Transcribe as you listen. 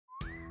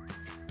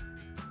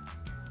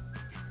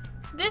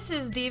This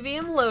is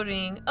DVM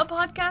Loading, a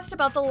podcast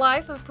about the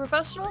life of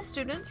professional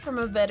students from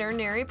a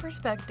veterinary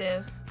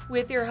perspective.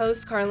 With your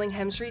hosts, Karling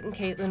Hotseat and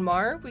Katlyn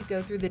Karling, we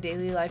go through the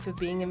daily life of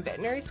being in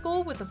veterinary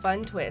school with a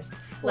fun twist.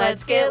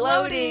 Let's get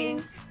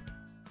loading!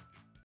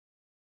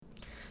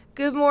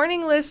 Good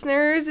morning,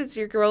 listeners. It's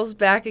your girls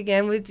back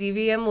again with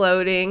DVM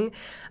Loading.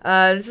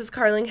 This is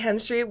Karling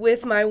Hotseat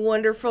with my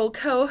wonderful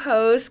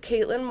co-host,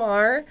 Katlyn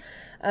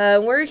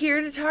Karling. We're here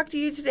to talk to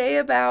you today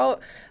about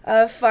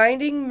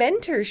finding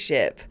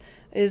mentorship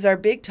is our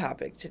big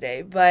topic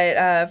today.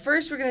 But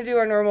first, we're going to do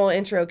our normal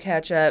intro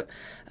catch-up.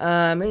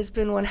 It's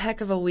been one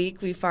heck of a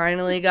week. We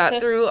finally got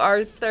through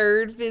our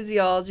third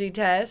physiology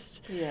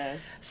test.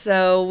 Yes.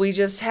 So we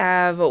just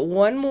have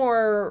one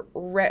more,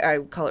 I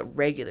call it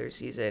regular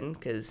season,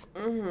 because,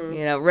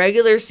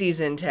 regular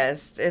season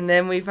test. And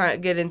then we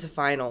get into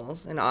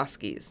finals and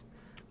OSCEs.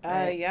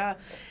 Right? Yeah.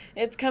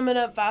 It's coming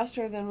up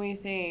faster than we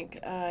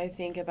think. I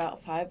think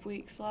about 5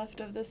 weeks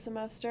left of this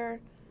semester.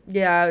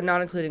 Yeah,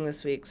 not including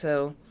this week,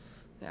 so...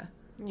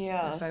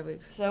 Yeah. 5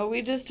 weeks. So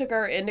we just took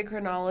our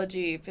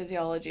endocrinology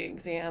physiology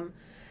exam,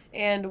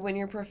 and when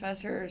your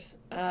professors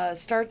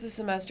start the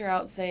semester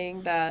out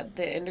saying that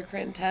the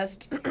endocrine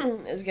test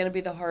is going to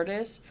be the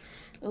hardest,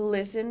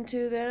 listen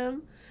to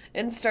them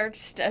and start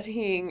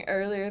studying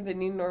earlier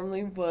than you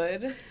normally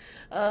would,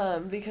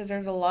 because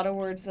there's a lot of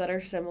words that are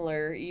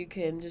similar. You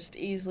can just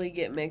easily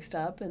get mixed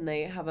up, and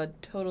they have a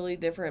totally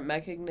different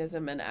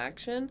mechanism and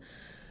action.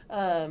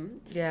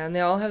 Yeah, and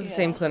they all have the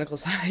same clinical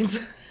signs.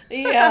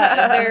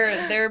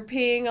 Yeah, they're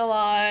peeing a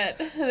lot.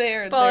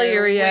 They're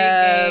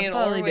polyuria, weight gain,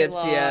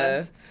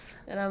 polydipsia,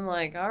 and I'm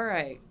like, all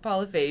right,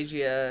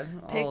 polyphagia.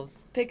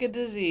 Pick a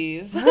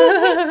disease.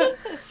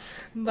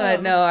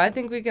 But no, I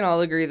think we can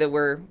all agree that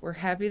we're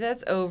happy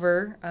that's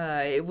over.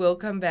 It will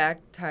come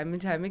back time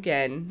and time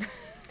again.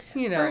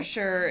 For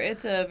sure,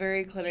 it's a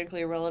very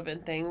clinically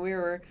relevant thing. We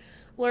were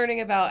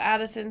learning about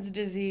Addison's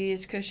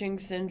disease,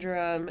 Cushing's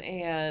syndrome,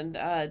 and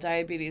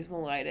diabetes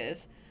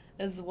mellitus,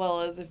 as well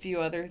as a few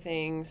other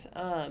things,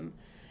 and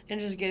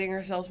just getting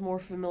ourselves more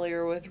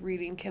familiar with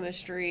reading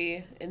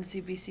chemistry and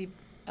CBC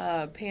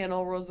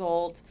panel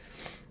results,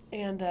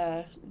 and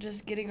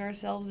just getting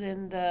ourselves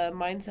in the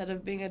mindset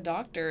of being a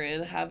doctor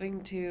and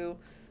having to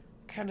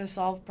kind of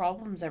solve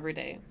problems every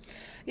day.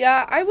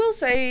 Yeah, I will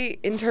say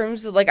in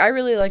terms of, I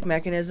really like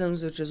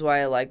mechanisms, which is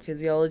why I like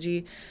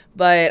physiology,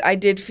 but I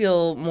did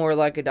feel more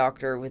like a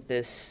doctor with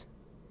this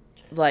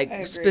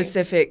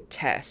specific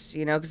test,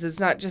 because it's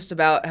not just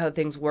about how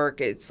things work.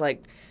 It's I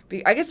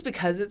guess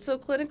because it's so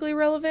clinically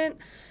relevant,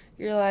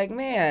 you're like,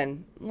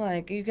 man,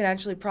 you can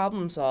actually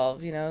problem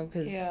solve,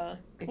 because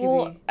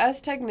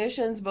as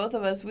technicians, both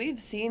of us, we've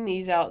seen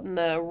these out in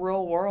the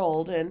real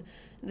world, and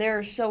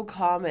they're so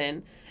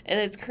common. And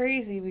it's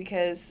crazy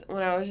because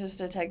when I was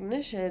just a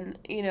technician,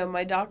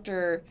 my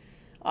doctor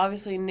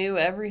obviously knew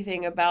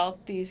everything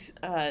about these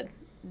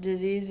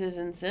diseases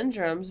and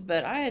syndromes,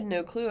 but I had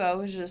no clue. I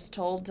was just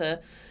told to,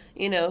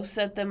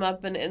 set them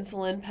up an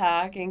insulin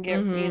pack and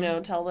get,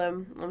 tell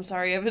them, I'm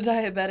sorry, you have a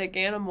diabetic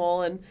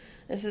animal and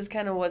this is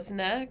kind of what's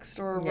next,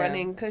 or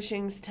running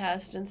Cushing's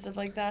test and stuff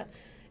like that.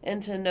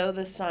 And to know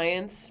the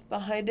science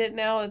behind it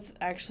now, it's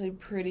actually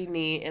pretty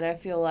neat. And I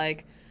feel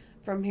like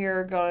from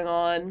here going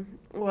on,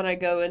 when I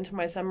go into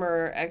my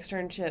summer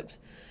externships,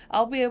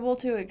 I'll be able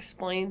to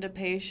explain to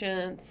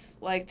patients,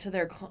 to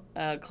their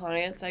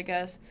clients, I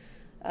guess,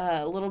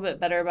 a little bit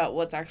better about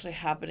what's actually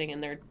happening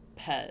in their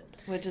pet,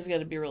 which is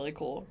going to be really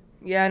cool.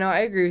 Yeah, no,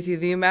 I agree with you.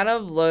 The amount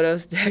of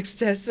low-dose dex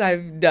tests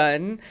I've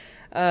done,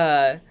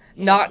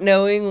 not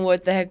knowing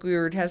what the heck we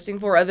were testing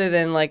for other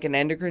than, an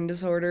endocrine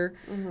disorder,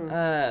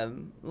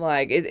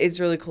 it's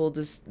really cool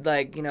to,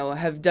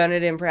 have done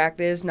it in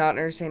practice, not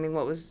understanding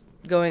what was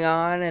going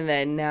on, and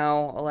then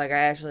now, I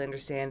actually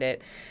understand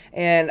it.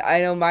 And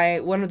I know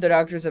one of the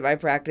doctors at my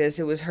practice,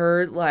 it was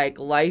her,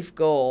 life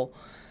goal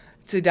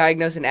to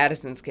diagnose an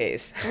Addison's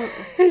case.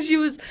 She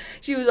was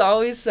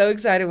always so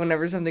excited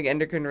whenever something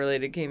endocrine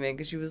related came in,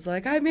 because she was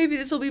like, maybe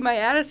this will be my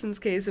Addison's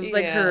case. It was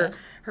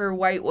her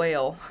white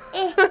whale.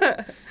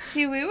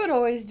 See, we would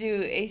always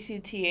do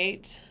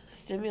ACTH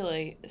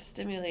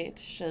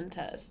stimulation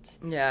tests.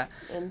 Yeah.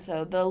 And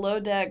so the low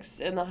dex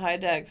and the high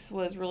dex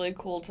was really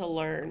cool to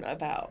learn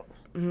about.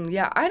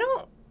 Yeah, I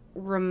don't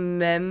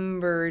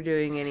remember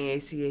doing any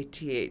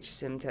ACTH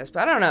sim tests,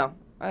 but I don't know.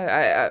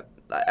 I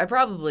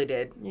probably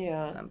did.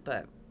 Yeah.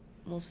 But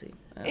we'll see.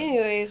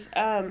 Anyways,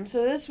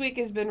 so this week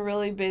has been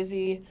really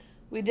busy.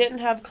 We didn't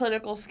have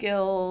clinical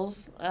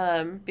skills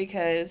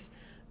because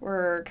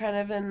we're kind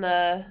of in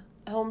the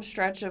home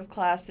stretch of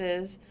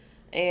classes,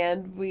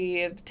 and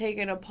we have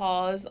taken a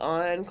pause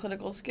on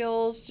clinical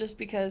skills just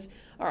because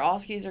our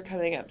OSCEs are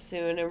coming up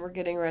soon, and we're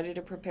getting ready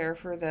to prepare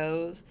for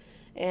those.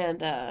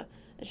 And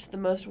it's the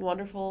most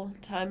wonderful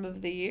time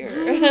of the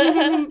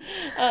year.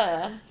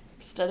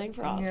 Studying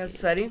for OSCEs. Yeah,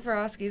 studying for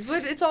OSCEs.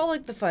 But it's all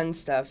the fun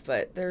stuff,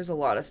 but there's a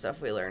lot of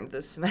stuff we learned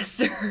this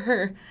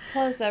semester.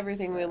 Plus,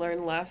 everything we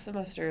learned last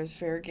semester is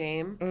fair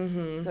game.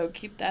 Mm-hmm. So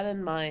keep that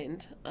in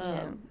mind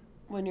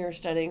when you're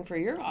studying for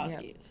your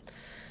OSCEs.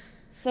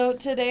 So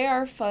today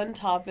our fun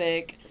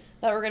topic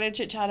that we're going to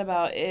chit-chat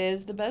about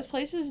is the best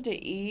places to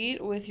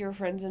eat with your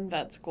friends in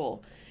vet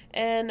school.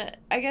 And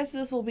I guess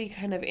this will be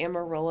kind of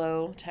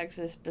Amarillo,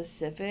 Texas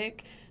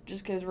specific,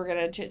 just because we're going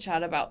to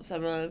chit-chat about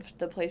some of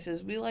the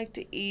places we like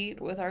to eat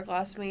with our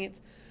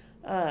classmates.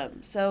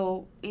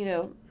 So,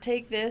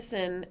 take this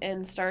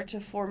and start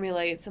to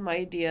formulate some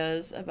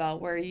ideas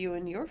about where you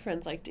and your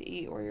friends like to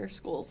eat, where your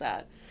school's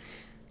at.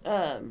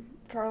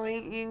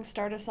 Karling, you can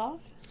start us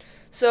off?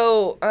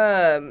 So,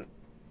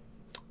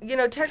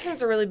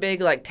 Texans are really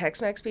big, like,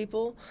 Tex-Mex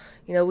people.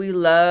 We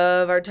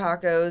love our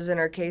tacos and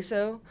our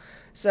queso.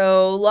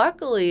 So,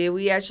 luckily,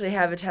 we actually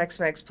have a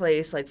Tex-Mex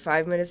place, like,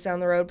 5 minutes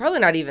down the road. Probably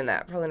not even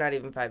that. Probably not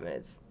even 5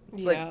 minutes.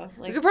 It's like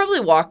we could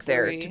probably walk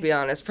there, 3. to be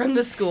honest, from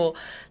the school.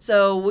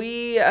 So,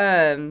 we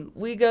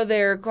go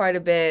there quite a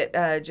bit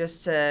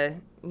just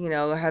to,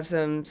 have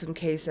some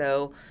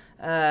queso.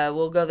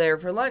 We'll go there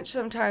for lunch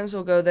sometimes.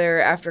 We'll go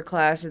there after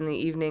class in the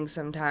evening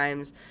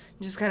sometimes,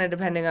 just kind of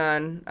depending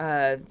on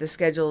the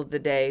schedule of the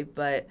day.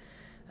 But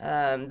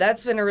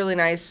that's been a really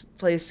nice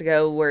place to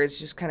go where it's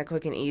just kind of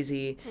quick and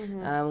easy.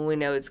 We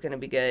know it's going to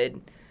be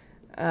good.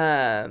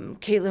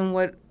 Katlyn,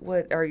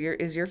 what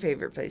is your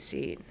favorite place to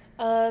eat?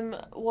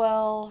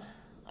 Well,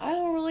 I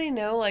don't really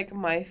know, like,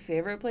 my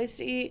favorite place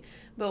to eat,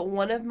 but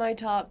one of my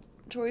top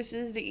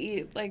choices to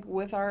eat, like,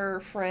 with our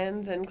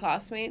friends and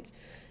classmates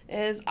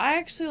is I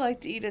actually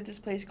like to eat at this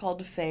place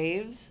called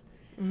Faves.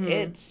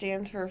 It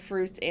stands for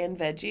fruits and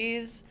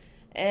veggies,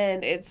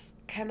 and it's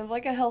kind of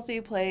like a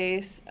healthy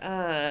place,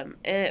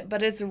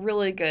 but it's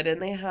really good, and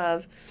they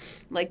have,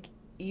 like,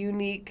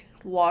 unique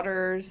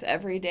waters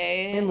every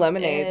day. And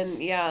lemonades.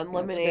 And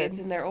lemonades,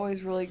 and they're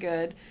always really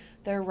good.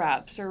 Their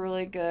wraps are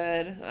really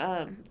good.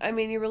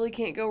 You really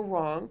can't go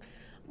wrong.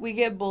 We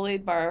get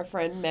bullied by our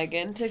friend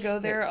Megan to go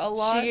there a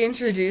lot. She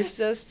introduced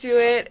us to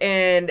it,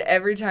 and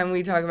every time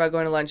we talk about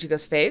going to lunch, she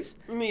goes, Faves?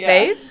 Yeah.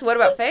 Faves? What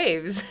about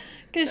Faves?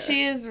 Because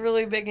she is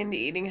really big into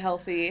eating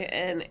healthy,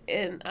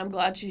 and I'm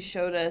glad she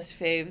showed us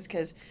Faves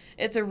because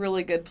it's a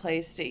really good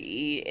place to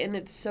eat, and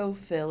it's so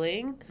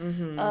filling,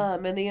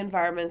 and the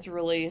environment's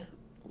really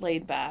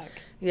laid back.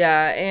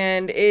 Yeah,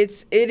 and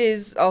it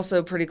is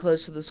also pretty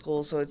close to the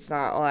school, so it's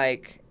not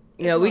like,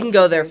 we can not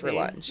go too there crazy. for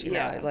lunch,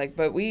 Yeah.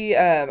 but we,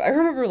 I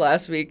remember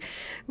last week,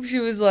 she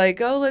was like,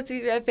 oh, let's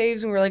eat at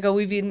Faves, and we're like, oh,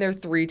 we've eaten there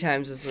 3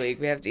 times this week.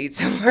 We have to eat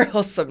somewhere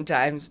else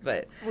sometimes,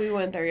 but. We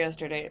went there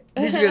yesterday.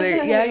 Did you go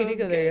there? Yeah, you did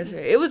go there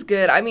yesterday. It was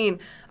good.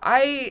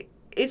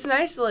 It's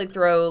nice to, like,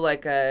 throw,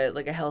 like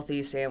a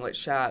healthy sandwich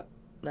shop,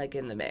 like,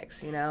 in the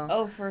mix,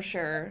 Oh, for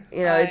sure.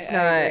 It's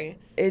not. I agree.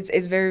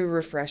 It's very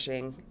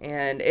refreshing,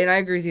 and I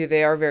agree with you.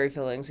 They are very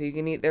filling, so you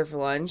can eat there for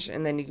lunch,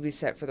 and then you can be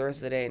set for the rest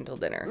of the day until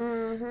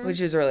dinner, which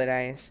is really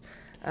nice.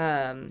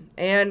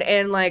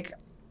 And like,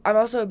 I'm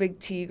also a big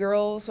tea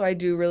girl, so I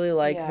do really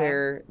like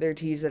their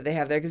teas that they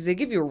have there because they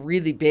give you a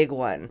really big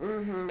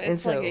one.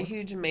 It's like a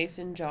huge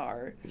mason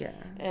jar. Yeah.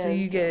 So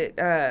you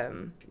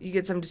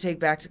get some to take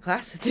back to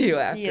class with you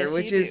after, Yes,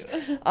 which you is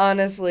do.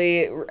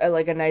 honestly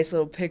like a nice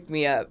little pick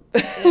me up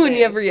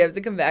whenever you have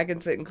to come back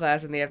and sit in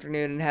class in the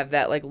afternoon and have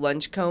that like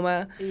lunch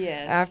coma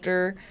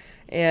after,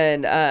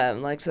 and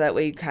so that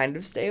way you kind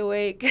of stay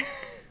awake.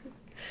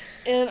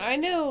 And I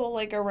know,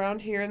 like,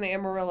 around here in the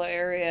Amarillo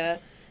area,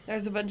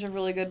 there's a bunch of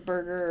really good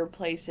burger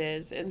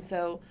places. And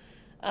so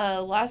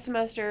last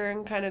semester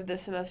and kind of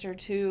this semester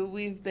too,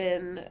 we've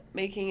been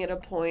making it a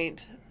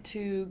point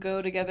to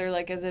go together,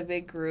 like, as a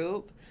big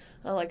group,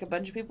 like a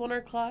bunch of people in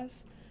our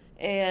class,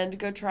 and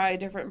go try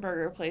different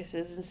burger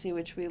places and see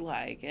which we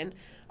like. And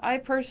I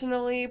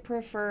personally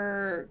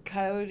prefer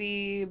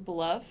Coyote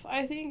Bluff,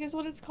 I think is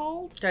what it's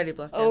called. Coyote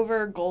Bluff.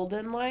 Over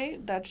Golden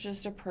Light. That's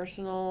just a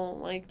personal,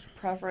 like,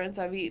 preference.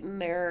 I've eaten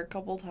there a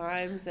couple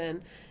times,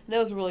 and it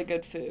was really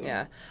good food.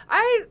 Yeah.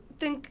 I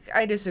think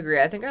I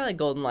disagree. I think I like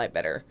Golden Light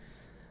better.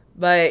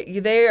 But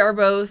they are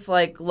both,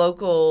 like,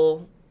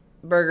 local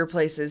burger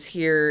places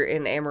here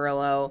in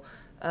Amarillo.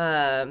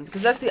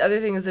 Because that's the other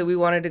thing is that we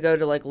wanted to go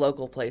to, like,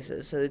 local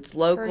places. So it's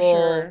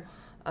local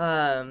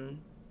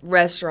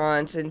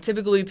restaurants. And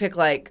typically we pick,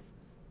 like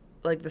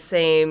the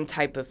same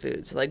type of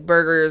food. So, like,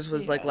 burgers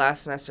was, like,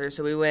 last semester.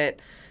 So we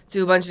went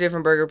to a bunch of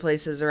different burger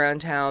places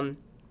around town.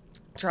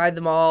 Tried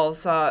them all,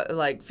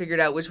 figured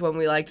out which one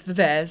we liked the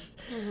best.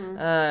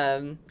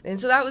 And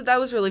so that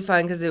was really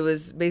fun because it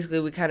was basically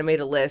we kind of made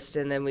a list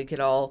and then we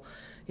could all,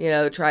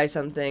 try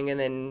something and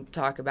then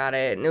talk about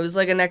it. And it was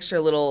like an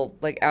extra little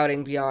like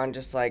outing beyond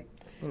just like,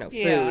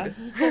 food.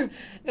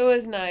 It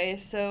was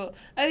nice. So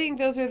I think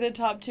those are the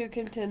top 2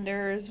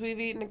 contenders. We've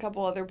eaten a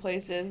couple other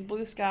places.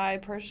 Blue Sky,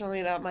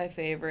 personally not my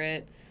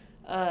favorite.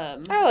 I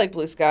like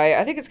Blue Sky.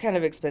 I think it's kind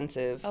of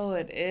expensive. Oh,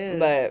 it is.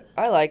 But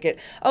I like it.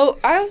 Oh,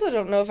 I also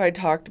don't know if I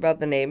talked about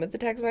the name of the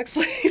Tex-Mex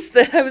place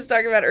that I was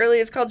talking about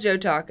earlier. It's called Joe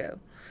Taco.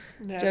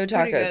 Yeah, Joe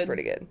Taco is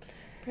pretty good.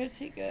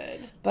 Pretty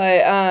good.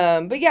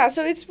 But yeah,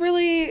 so it's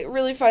really,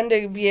 really fun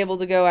to be able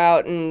to go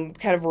out and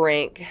kind of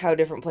rank how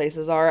different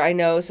places are. I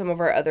know some of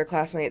our other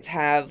classmates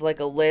have like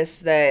a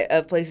list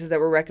of places that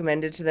were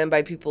recommended to them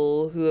by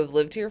people who have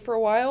lived here for a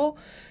while.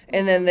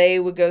 And then they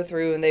would go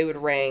through and they would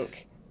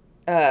rank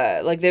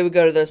like they would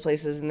go to those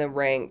places and then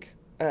rank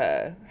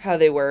how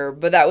they were,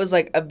 but that was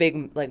like a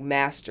big like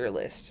master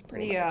list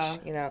pretty much,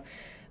 you know.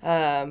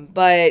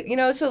 But you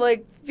know, so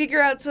like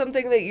figure out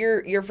something that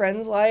your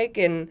friends like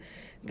and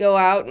go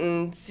out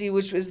and see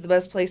which is the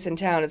best place in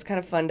town. It's kind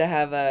of fun to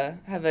have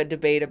a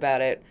debate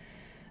about it.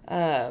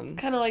 It's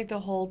kind of like the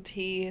whole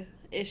tea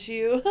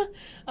issue.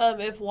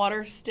 If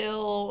Water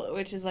Still,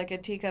 which is like a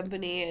tea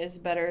company, is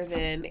better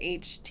than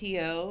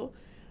HTO,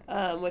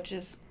 which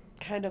is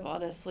kind of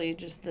honestly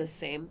just the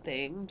same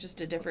thing,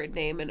 just a different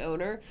name and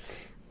owner.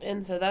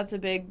 And so that's a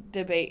big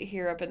debate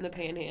here up in the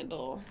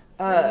Panhandle.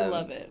 So I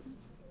love it.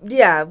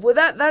 Yeah, well,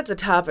 that's a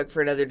topic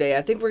for another day.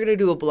 I think we're going to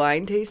do a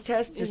blind taste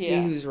test to see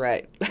who's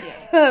right.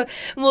 Yeah.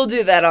 We'll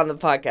do that on the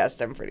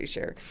podcast, I'm pretty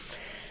sure.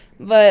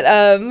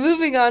 But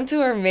moving on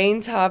to our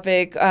main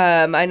topic,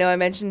 I know I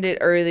mentioned it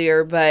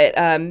earlier, but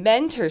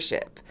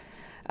mentorship.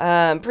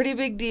 Pretty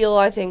big deal,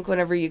 I think,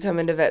 whenever you come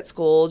into vet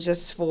school,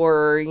 just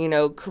for, you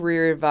know,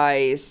 career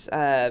advice,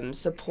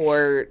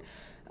 support,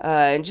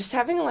 and just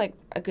having like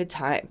a good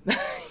time,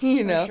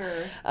 you know.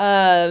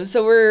 Sure.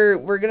 So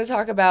we're gonna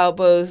talk about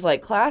both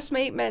like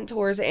classmate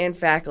mentors and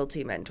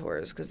faculty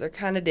mentors because they're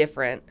kind of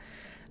different.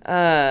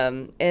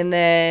 And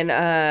then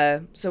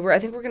so I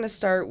think we're gonna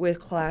start with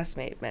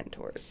classmate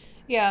mentors.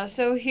 Yeah.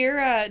 So here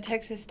at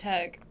Texas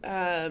Tech,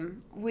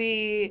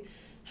 we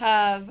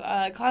have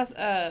I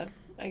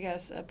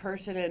guess a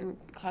person in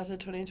class of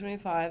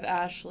 2025,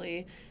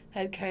 Ashley,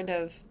 had kind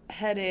of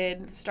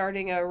headed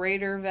starting a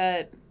Raider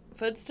Vet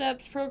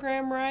Footsteps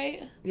program,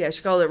 right? Yeah,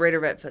 she called it Raider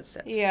Vet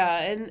Footsteps.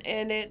 Yeah,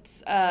 and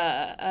it's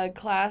a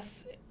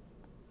class,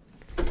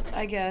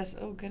 I guess,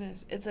 oh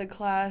goodness, it's a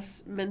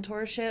class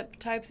mentorship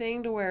type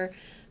thing to where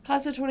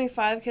class of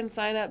 25 can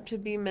sign up to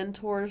be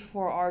mentors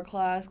for our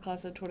class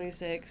of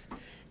 26,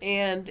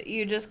 and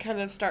you just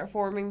kind of start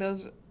forming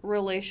those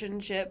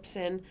relationships,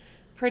 and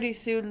pretty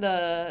soon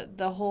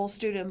the whole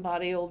student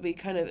body will be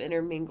kind of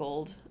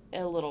intermingled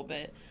a little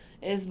bit,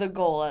 is the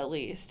goal at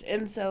least.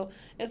 And so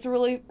it's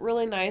really,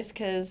 really nice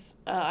because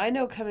I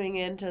know coming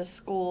into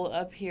school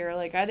up here,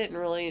 like I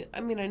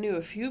knew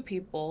a few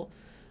people,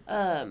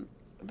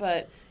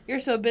 but you're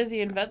so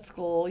busy in vet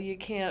school, you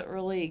can't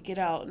really get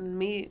out and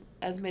meet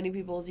as many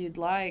people as you'd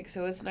like.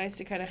 So it's nice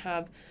to kind of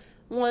have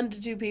 1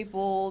 to 2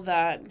 people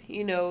that,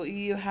 you know,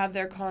 you have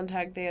their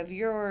contact, they have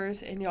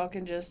yours, and y'all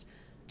can just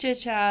chit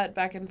chat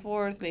back and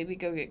forth, maybe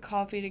go get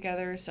coffee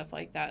together, stuff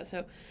like that.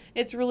 So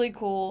it's really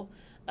cool.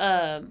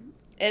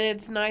 And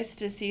it's nice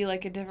to see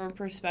like a different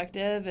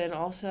perspective, and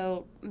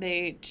also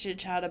they chit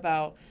chat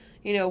about,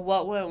 you know,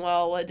 what went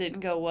well, what didn't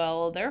go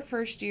well their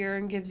first year,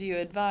 and gives you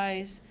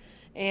advice,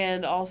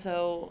 and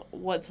also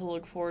what to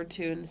look forward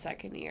to in the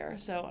second year.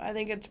 So I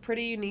think it's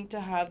pretty unique to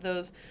have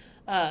those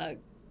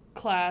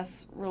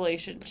class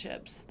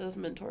relationships, those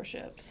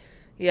mentorships.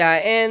 Yeah,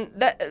 and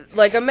that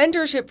like a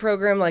mentorship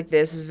program like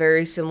this is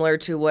very similar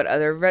to what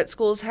other vet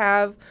schools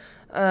have.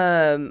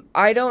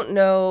 I don't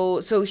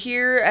know. So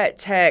here at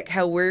Tech,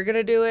 how we're going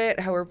to do it,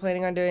 how we're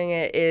planning on doing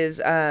it is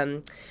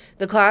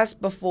the class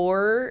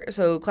before,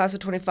 so class of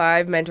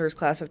 25 mentors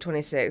class of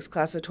 26.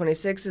 Class of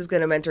 26 is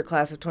going to mentor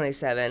class of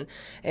 27,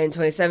 and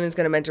 27 is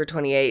going to mentor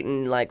 28,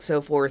 and like so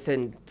forth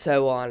and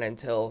so on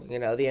until, you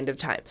know, the end of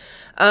time.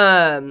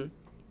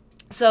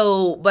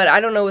 So, but I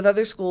don't know with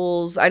other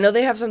schools. I know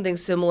they have something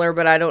similar,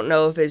 but I don't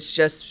know if it's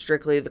just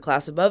strictly the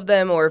class above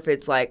them or if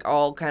it's like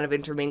all kind of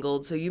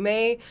intermingled. So you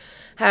may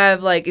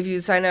have like, if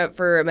you sign up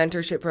for a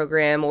mentorship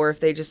program or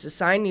if they just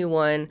assign you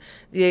one,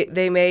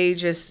 they may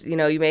just, you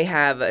know, you may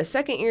have a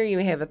second year, you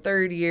may have a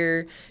third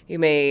year, you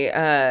may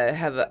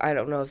I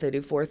don't know if they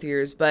do fourth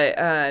years, but,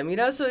 you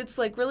know, so it's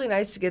like really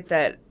nice to get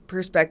that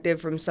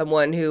perspective from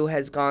someone who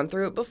has gone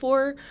through it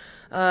before.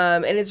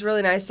 And it's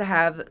really nice to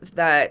have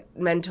that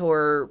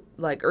mentor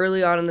like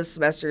early on in the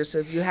semester. So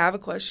if you have a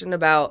question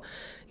about,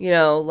 you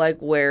know, like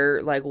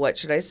what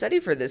should I study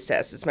for this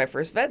test? It's my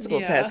first vet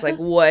school test. Like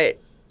what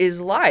is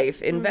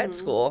life in vet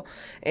school?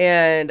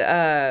 And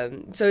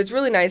so it's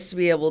really nice to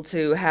be able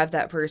to have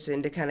that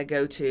person to kind of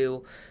go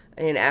to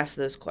and ask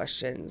those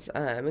questions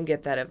and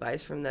get that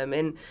advice from them.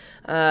 And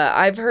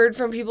I've heard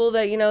from people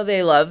that, you know,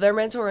 they love their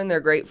mentor and they're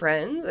great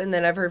friends. And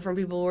then I've heard from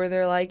people where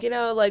they're like, you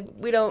know, like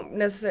we don't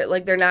necessarily,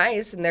 like they're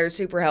nice and they're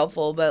super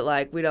helpful, but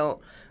like we're not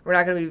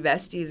going to be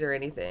besties or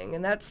anything.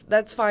 And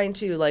that's fine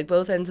too. Like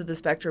both ends of the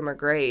spectrum are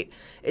great.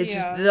 It's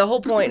just the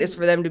whole point is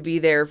for them to be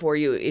there for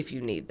you if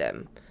you need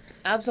them.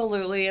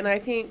 Absolutely. And I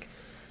think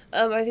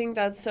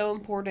that's so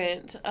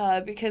important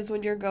because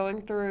when you're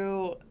going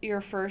through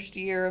your first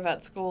year of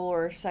vet school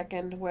or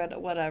second,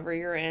 whatever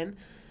you're in,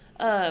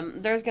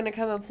 there's going to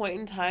come a point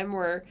in time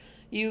where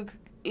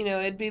you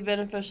know, it'd be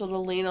beneficial to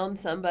lean on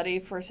somebody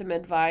for some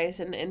advice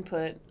and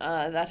input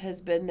that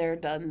has been there,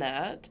 done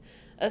that,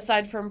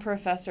 aside from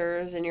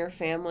professors and your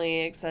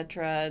family,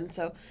 etc. And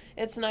so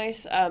it's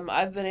nice.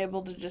 I've been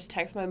able to just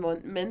text my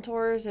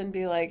mentors and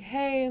be like,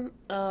 hey,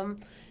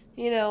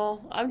 you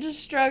know, I'm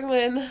just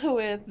struggling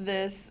with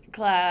this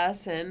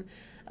class and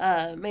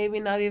maybe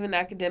not even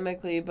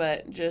academically,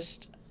 but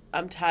just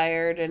I'm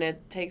tired and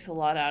it takes a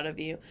lot out of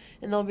you.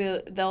 And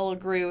they'll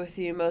agree with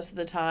you most of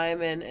the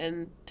time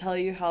and tell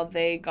you how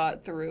they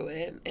got through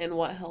it and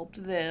what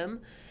helped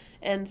them.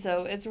 And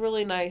so it's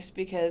really nice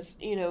because,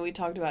 we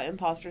talked about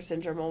imposter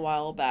syndrome a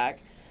while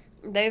back.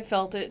 They've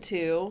felt it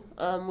too.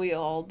 We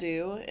all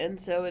do. And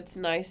so it's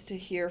nice to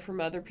hear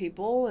from other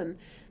people and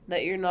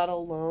that you're not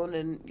alone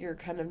and you're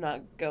kind of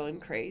not going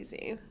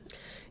crazy.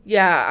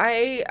 Yeah,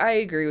 I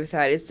agree with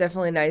that. It's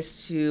definitely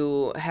nice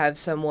to have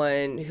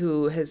someone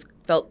who has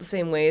felt the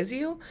same way as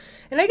you.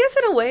 And I guess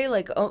in a way,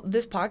 like,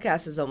 this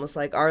podcast is almost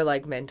like our,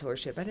 like,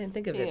 mentorship. I didn't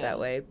think of it that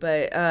way.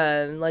 But,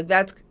 like,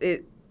 that's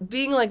it.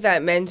 Being, like,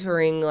 that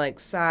mentoring, like,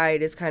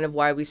 side is kind of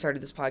why we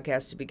started this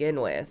podcast to begin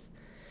with.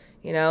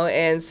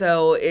 And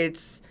so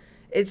it's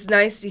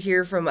nice to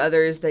hear from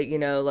others that,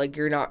 like,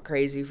 you're not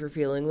crazy for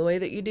feeling the way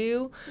that you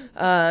do.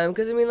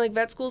 Because, I mean, like,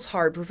 vet school's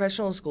hard.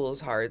 Professional school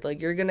is hard.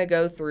 Like, you're going to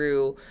go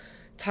through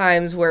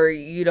times where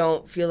you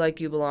don't feel like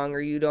you belong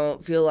or you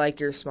don't feel like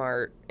you're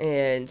smart.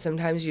 And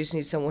sometimes you just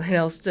need someone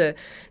else to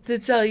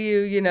tell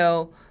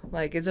you,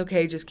 like, it's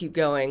okay, just keep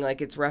going. Like,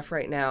 it's rough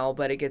right now,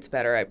 but it gets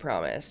better, I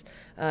promise.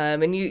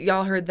 And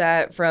y'all heard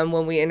that from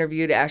when we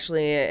interviewed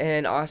Ashley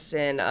and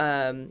Austin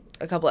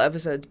a couple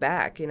episodes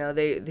back.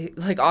 They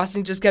like,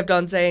 Austin just kept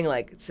on saying,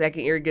 like,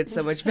 second year gets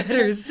so much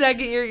better,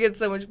 second year gets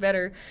so much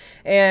better.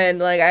 And,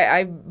 like,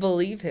 I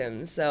believe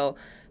him. So,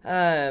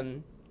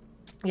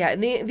 yeah,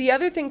 and the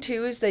other thing,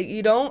 too, is that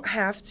you don't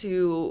have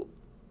to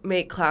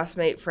make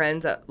classmate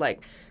friends,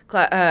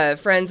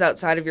 friends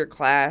outside of your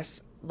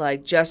class,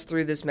 like, just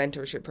through this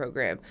mentorship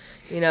program.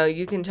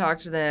 You can talk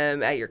to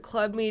them at your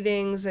club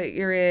meetings that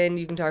you're in.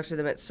 You can talk to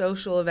them at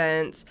social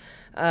events,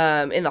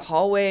 in the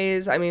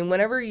hallways. I mean,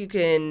 whenever you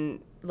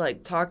can,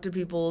 like, talk to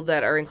people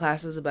that are in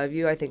classes above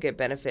you, I think it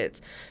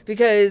benefits.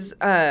 Because,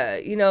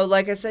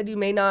 like I said, you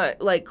may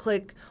not, like,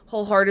 click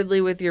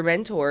wholeheartedly with your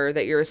mentor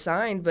that you're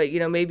assigned, but,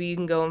 maybe you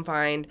can go and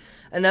find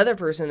another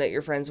person that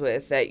you're friends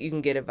with that you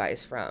can get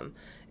advice from.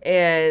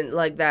 And,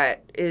 like,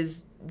 that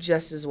is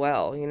just as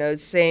well,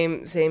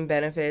 same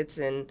benefits.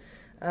 And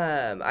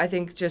I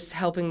think just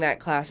helping that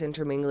class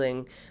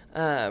intermingling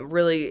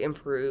really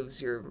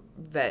improves your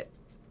vet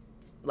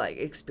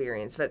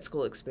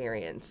school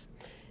experience.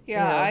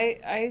 Yeah,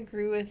 I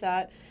agree with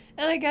that.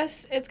 And I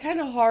guess it's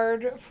kind of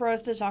hard for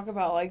us to talk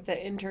about, like, the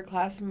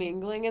interclass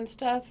mingling and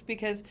stuff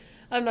because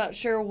I'm not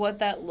sure what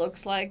that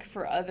looks like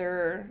for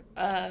other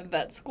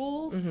vet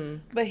schools. Mm-hmm.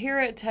 But here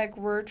at Tech,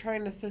 we're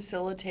trying to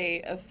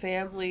facilitate a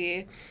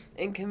family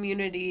and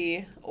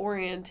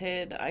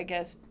community-oriented, I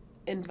guess,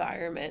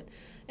 environment.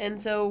 And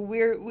so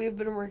we've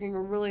been working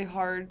really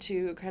hard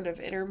to kind of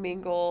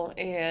intermingle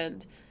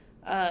and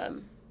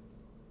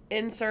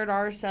insert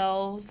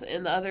ourselves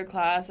in the other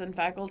class and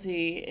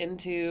faculty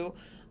into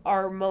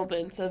our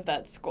moments of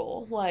vet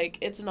school. Like,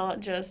 it's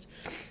not just,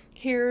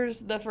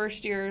 here's the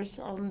first years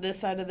on this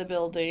side of the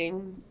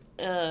building,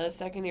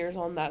 second years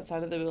on that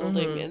side of the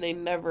building, Mm-hmm. and they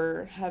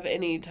never have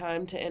any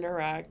time to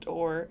interact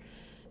or,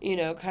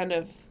 kind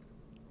of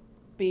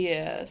be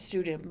a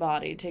student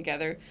body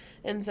together.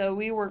 And so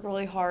we work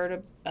really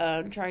hard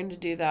trying to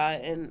do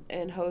that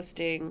and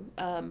hosting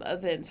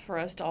events for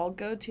us to all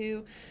go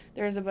to.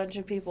 There's a bunch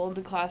of people in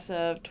the class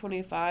of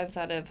 25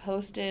 that have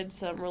hosted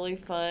some really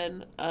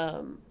fun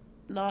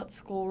not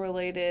school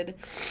related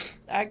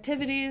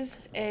activities,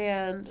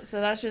 and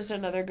so that's just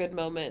another good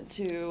moment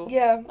to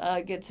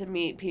get to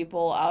meet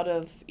people out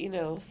of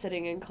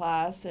sitting in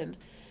class.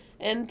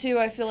 And two,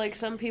 I feel like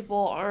some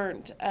people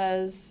aren't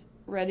as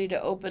ready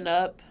to open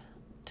up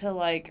to,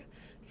 like,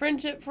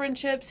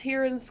 friendships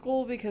here in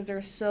school because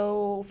they're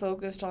so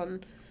focused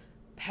on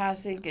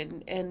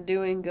passing and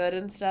doing good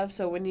and stuff.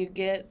 So when you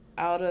get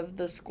out of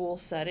the school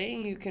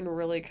setting, you can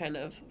really kind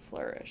of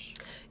flourish.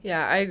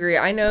 Yeah, I agree.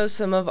 I know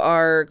some of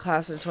our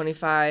class of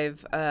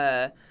 25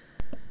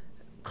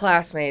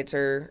 classmates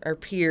or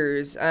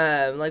peers,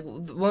 like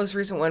the most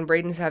recent one,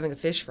 Braden's having a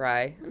fish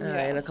fry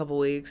in a couple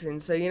weeks.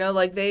 And so,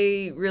 like,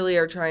 they really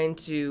are trying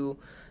to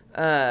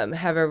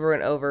have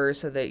everyone over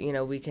so that,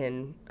 we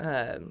can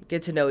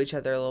get to know each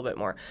other a little bit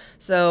more.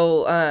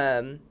 So,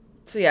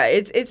 yeah,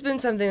 it's been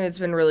something that's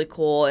been really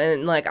cool.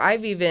 And, like,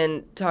 I've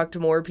even talked to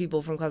more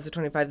people from class of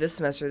 25 this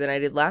semester than I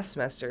did last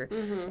semester.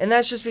 Mm-hmm. And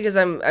that's just because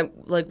I'm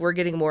like, we're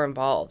getting more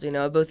involved,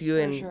 both you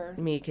and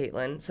me,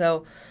 Caitlin.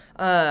 So,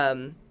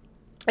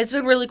 it's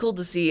been really cool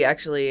to see,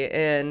 actually.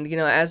 And,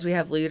 as we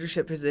have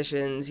leadership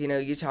positions,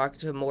 you talk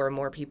to more and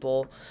more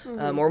people,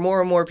 Mm-hmm. or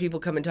more and more people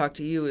come and talk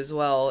to you as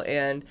well.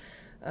 And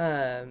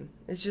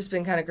it's just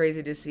been kind of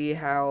crazy to see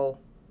how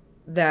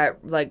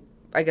that, like,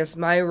 I guess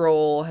my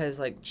role has,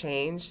 like,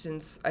 changed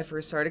since I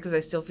first started because I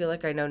still feel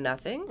like I know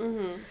nothing.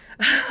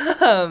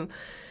 Mm-hmm.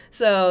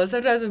 So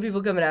sometimes when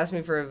people come and ask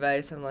me for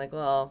advice, I'm like,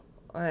 well,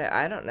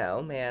 I don't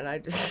know, man. I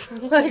just,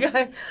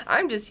 like,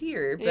 I'm just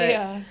here. But,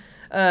 Yeah.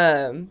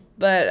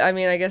 But I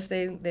mean, I guess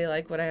they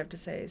like what I have to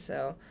say.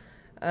 So,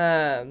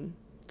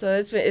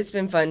 it's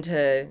been fun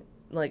to,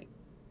 like,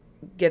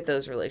 get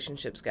those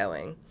relationships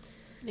going.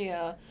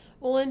 Yeah.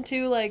 Well, and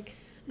two, like,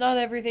 not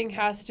everything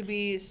has to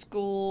be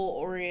school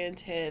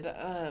oriented.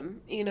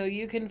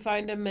 You can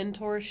find a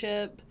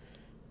mentorship,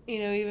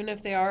 even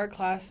if they are a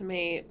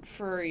classmate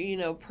for,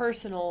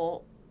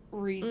 personal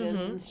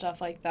reasons and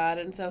stuff like that.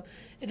 And so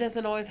it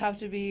doesn't always have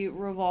to be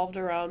revolved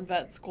around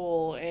vet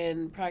school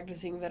and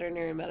practicing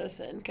veterinary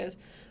medicine, because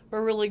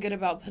we're really good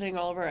about putting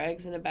all of our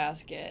eggs in a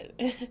basket.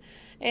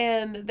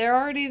 And they're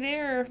already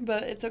there,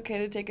 but it's okay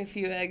to take a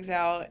few eggs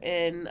out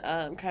and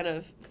kind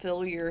of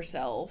fill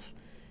yourself.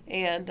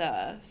 And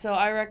so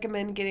I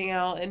recommend getting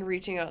out and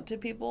reaching out to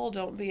people.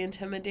 Don't be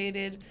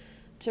intimidated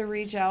to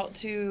reach out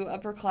to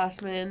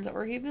upperclassmen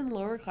or even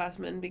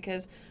lowerclassmen,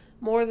 because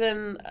more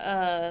than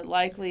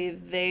likely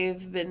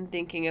they've been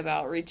thinking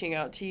about reaching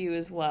out to you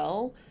as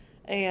well.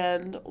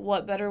 And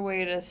what better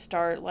way to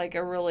start like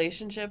a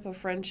relationship, a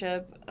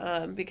friendship,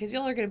 because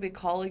y'all are going to be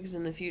colleagues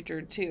in the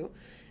future too.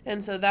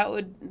 And so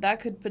that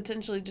could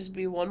potentially just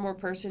be one more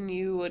person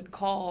you would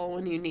call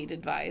when you need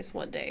advice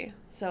one day.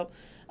 So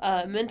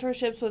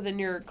mentorships within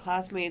your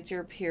classmates,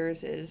 your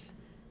peers is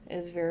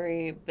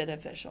very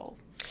beneficial.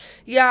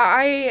 Yeah,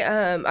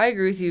 I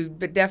agree with you,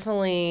 but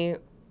definitely,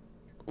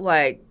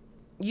 like,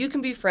 you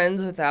can be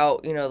friends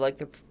without, like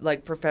the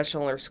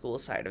professional or school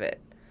side of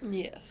it.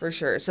 Yes. For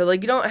sure. So,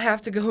 like, you don't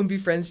have to go and be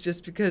friends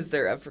just because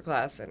they're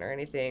upperclassmen or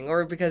anything,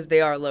 or because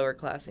they are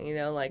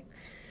lowerclassmen, like,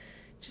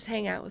 just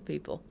hang out with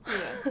people.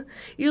 Yeah.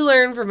 You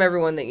learn from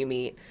everyone that you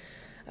meet.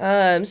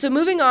 So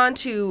moving on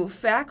to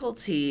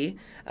faculty,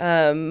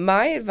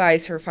 my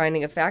advice for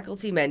finding a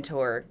faculty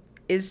mentor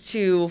is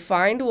to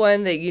find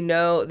one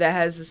that that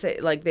has the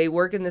same, like, they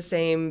work in the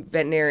same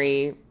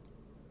veterinary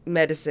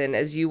medicine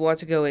as you want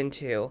to go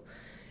into,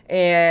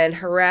 and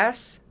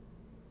harass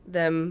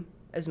them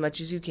as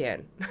much as you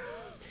can.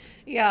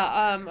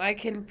 Yeah, I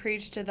can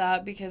preach to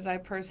that because I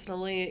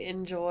personally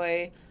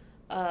enjoy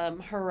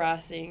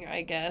harassing,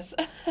 I guess,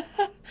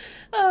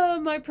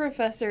 my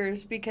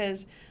professors,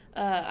 because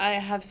I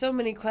have so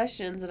many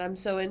questions and I'm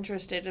so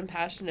interested and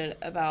passionate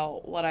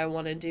about what I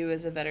want to do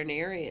as a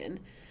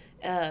veterinarian,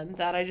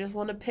 that I just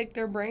want to pick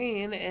their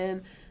brain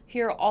and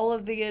hear all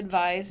of the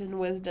advice and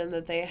wisdom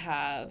that they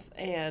have.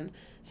 And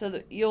so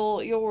that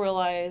you'll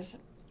realize,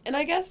 and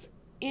I guess,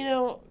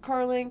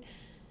 Karling,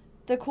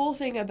 the cool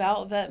thing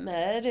about vet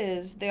med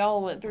is they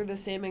all went through the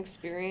same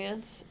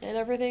experience and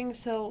everything.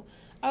 So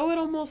I would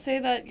almost say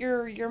that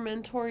your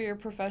mentor, your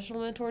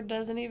professional mentor,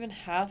 doesn't even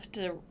have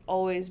to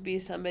always be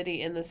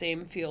somebody in the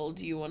same field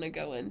you want to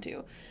go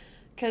into.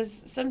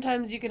 Because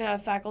sometimes you can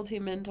have faculty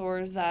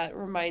mentors that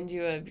remind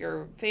you of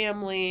your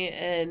family,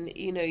 and,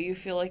 you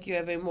feel like you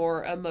have a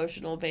more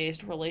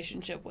emotional-based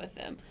relationship with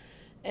them.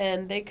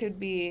 And they could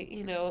be,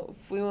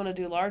 if we want to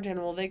do large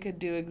animal, they could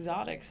do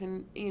exotics.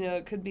 And,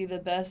 it could be the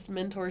best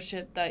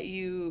mentorship that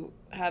you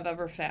have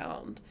ever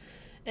found.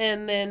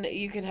 And then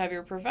you can have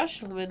your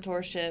professional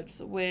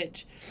mentorships,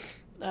 which,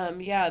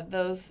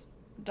 those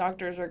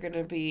doctors are going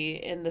to be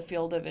in the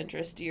field of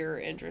interest you're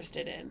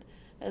interested in.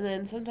 And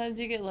then sometimes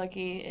you get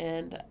lucky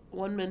and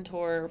one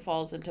mentor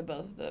falls into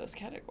both of those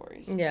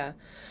categories. Yeah.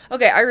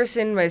 Okay, I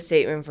rescind my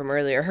statement from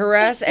earlier.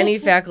 Harass any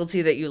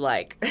faculty that you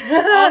like.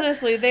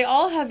 Honestly, they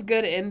all have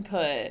good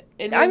input.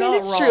 And you're not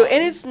it's wrong. true.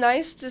 And it's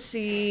nice to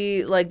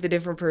see, like, the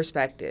different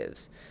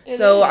perspectives. It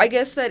so is. I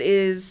guess that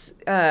is,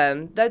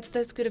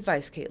 that's good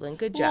advice, Caitlin.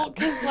 Good job. Well,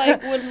 because,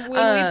 like, when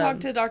we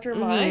talk to Dr.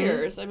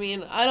 Myers, I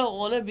mean, I don't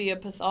want to be a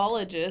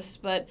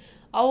pathologist, but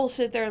I will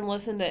sit there and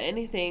listen to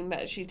anything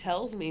that she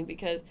tells me,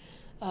 because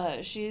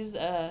she's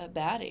a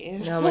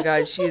baddie. Oh my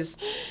God, she's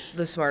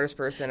the smartest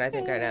person I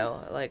think I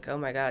know. Like, oh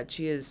my God,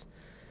 she is.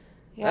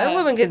 Yeah. That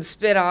woman can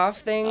spit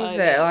off things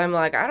I'm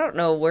like, I don't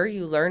know where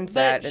you learned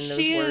that in those words.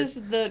 She is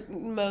the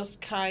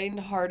most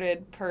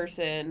kind-hearted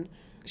person.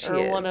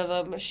 One of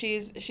them.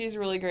 She's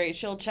really great.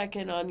 She'll check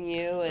in on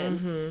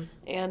you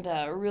and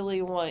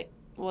really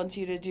wants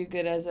you to do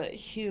good as a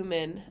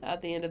human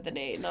at the end of the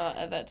day, not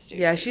a vet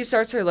student. Yeah, she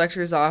starts her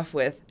lectures off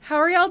with, "How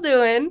are y'all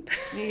doing?"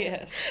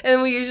 Yes.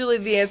 And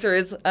the answer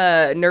is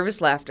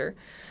nervous laughter.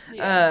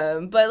 Yeah.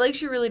 But, like,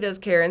 she really does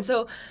care. And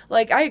so,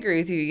 like, I agree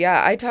with you.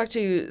 Yeah, I talked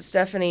to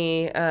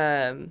Stephanie,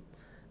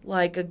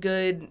 like, a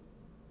good,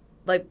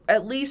 like,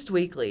 at least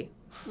weekly.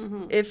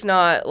 Mm-hmm. If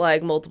not,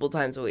 like, multiple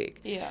times a week.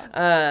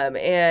 Yeah.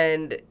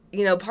 And,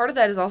 part of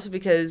that is also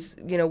because,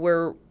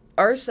 where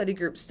our study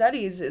group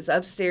studies is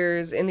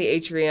upstairs in the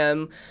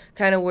atrium,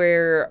 kind of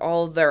where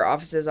all of their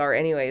offices are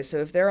anyway. So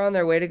if they're on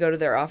their way to go to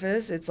their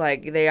office, it's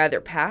like they either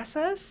pass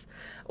us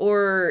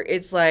or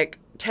it's like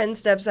 10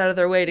 steps out of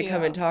their way to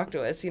come and talk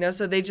to us,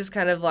 So they just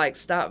kind of, like,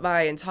 stop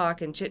by and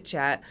talk and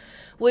chit-chat,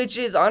 which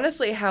is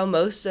honestly how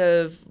most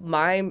of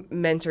my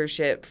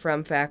mentorship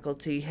from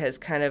faculty has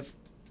kind of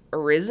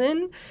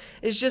arisen.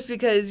 It's just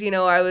because,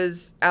 I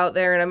was out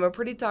there and I'm a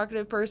pretty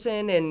talkative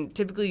person, and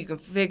typically you can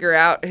figure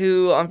out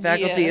who on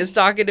faculty is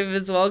talkative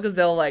as well, because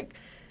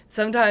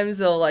sometimes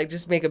they'll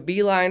just make a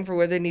beeline for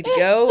where they need to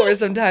go, or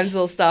sometimes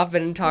they'll stop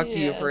and talk to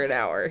you for an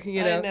hour,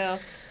 I know.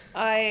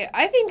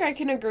 I think I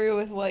can agree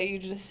with what you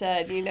just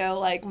said.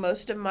 Like,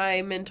 most of my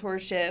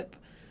mentorship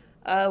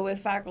with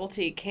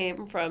faculty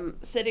came from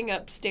sitting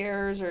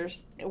upstairs or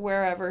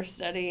wherever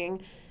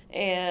studying,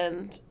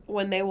 and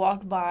when they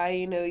walk by,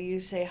 you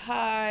say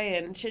hi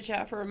and chit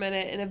chat for a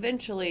minute, and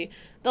eventually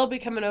they'll be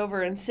coming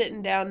over and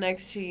sitting down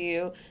next to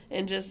you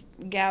and just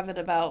gabbing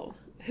about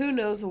who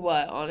knows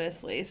what,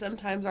 honestly.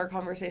 Sometimes our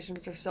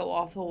conversations are so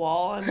off the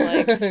wall. I'm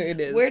like, It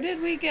is. Where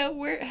did we get,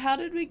 how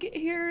did we get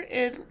here?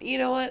 And you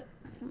know what?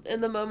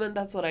 In the moment,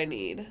 that's what I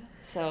need.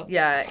 So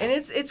yeah, and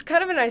it's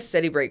kind of a nice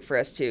steady break for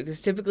us too,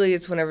 because typically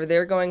it's whenever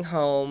they're going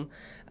home.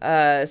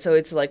 So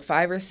it's like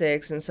 5 or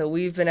 6, and so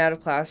we've been out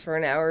of class for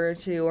an hour or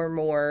two or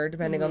more,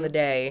 depending on the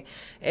day,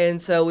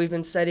 and so we've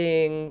been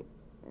studying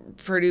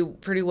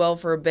pretty well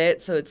for a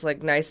bit, so it's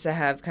like nice to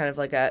have kind of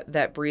like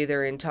that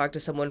breather and talk to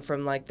someone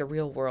from like the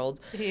real world.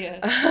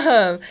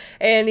 Yeah.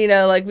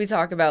 And like we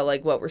talk about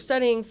like what we're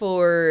studying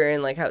for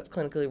and like how it's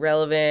clinically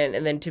relevant,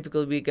 and then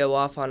typically we go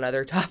off on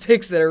other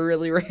topics that are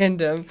really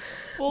random.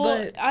 Well,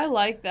 But I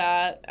like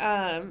that.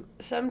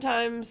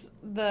 Sometimes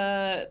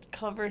the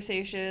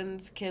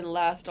conversations can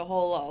last a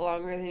whole lot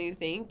longer than you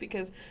think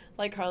because,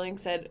 like Carling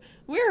said,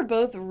 we're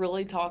both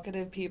really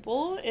talkative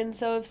people, and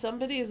so if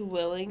somebody is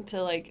willing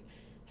to like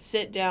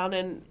sit down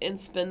and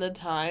spend the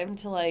time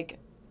to like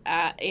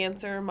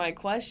answer my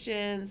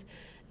questions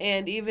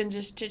and even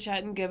just chit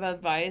chat and give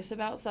advice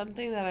about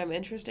something that I'm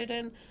interested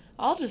in,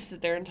 I'll just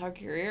sit there and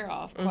talk your ear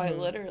off, quite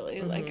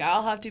literally. Like,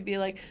 I'll have to be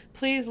like,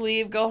 please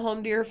leave, go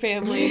home to your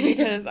family,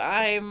 because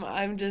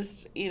I'm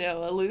just,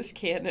 a loose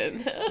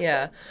cannon.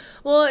 yeah.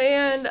 Well,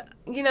 and,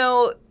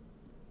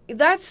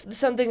 that's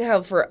something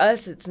how for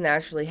us it's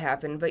naturally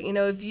happened. But,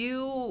 if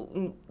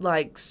you,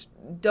 like,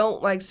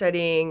 don't like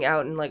studying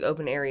out in, like,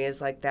 open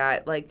areas like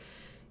that, like,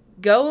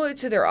 go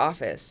to their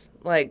office.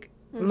 Like,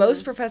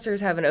 most professors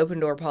have an open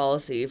door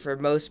policy for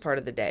most part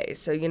of the day.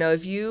 So,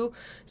 if you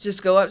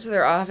just go up to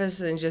their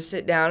office and just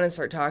sit down and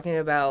start talking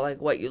about,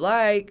 like, what you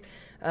like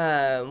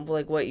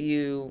what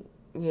you,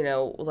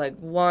 like,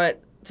 want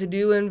to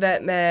do in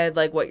vet med,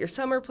 like, what your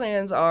summer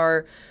plans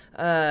are.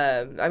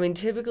 I mean,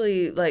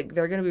 typically, like,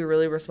 they're going to be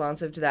really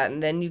responsive to that,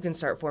 and then you can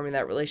start forming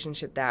that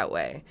relationship that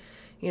way.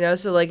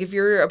 So, like, if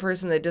you're a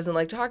person that doesn't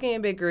like talking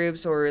in big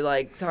groups or,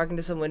 like, talking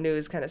to someone new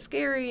is kind of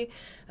scary,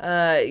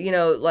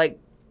 like,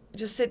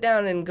 just sit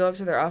down and go up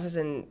to their office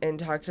and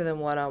talk to them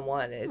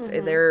one-on-one.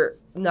 They're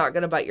not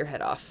going to bite your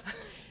head off.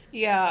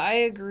 Yeah, I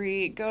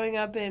agree. Going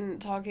up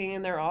and talking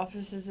in their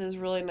offices is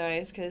really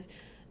nice because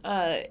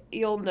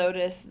you'll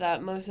notice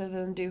that most of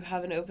them do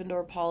have an open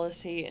door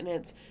policy, and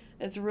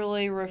it's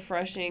really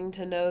refreshing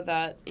to know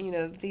that,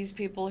 these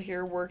people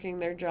here working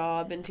their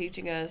job and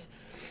teaching us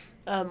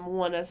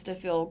want us to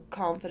feel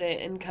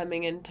confident in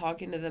coming and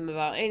talking to them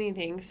about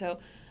anything. So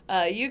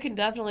you can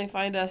definitely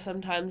find us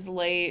sometimes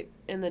late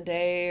in the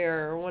day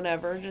or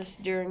whenever,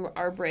 just during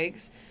our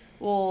breaks.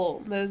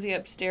 We'll mosey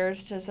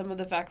upstairs to some of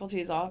the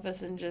faculty's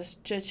office and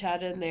just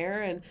chit-chat in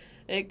there, and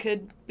it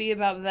could be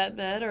about vet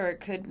med or it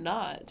could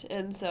not.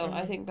 And so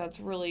I think that's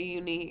really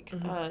unique,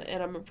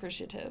 and I'm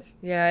appreciative.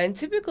 Yeah, and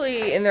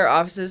typically in their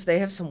offices, they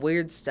have some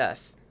weird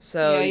stuff.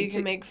 So yeah, you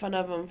can make fun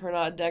of them for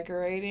not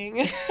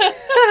decorating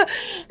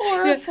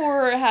or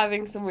for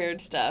having some weird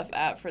stuff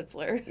at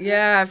Fritzler.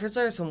 Yeah,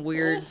 Fritzler has some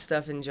weird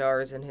stuff in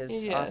jars in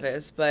his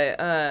office. But,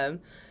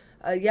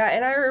 yeah,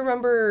 and I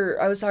remember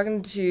I was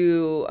talking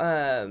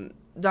to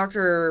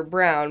Dr.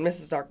 Brown,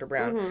 Mrs. Dr.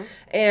 Brown,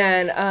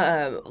 and,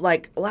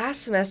 like,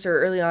 last semester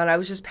early on, I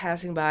was just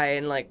passing by,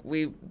 and, like,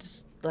 we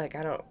just, like,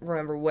 I don't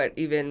remember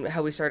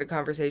how we started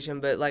conversation,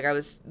 but, like, I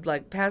was,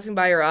 like, passing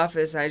by her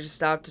office, and I just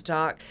stopped to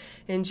talk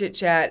and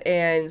chit-chat,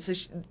 and so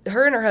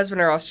her and her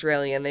husband are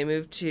Australian. They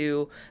went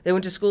to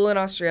school in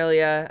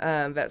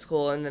Australia, vet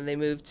school, and then they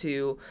moved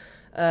to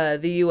the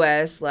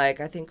U.S., like,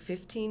 I think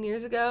 15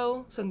 years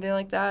ago, something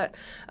like that,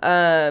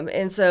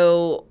 and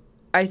so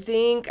I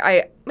think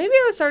I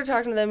started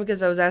talking to them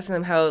because I was asking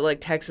them how,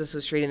 like, Texas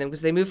was treating them,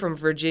 because they moved from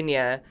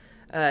Virginia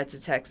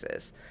to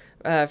Texas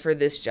for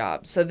this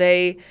job. So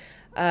they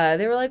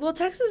were like, well,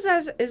 Texas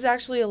is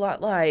actually a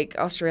lot like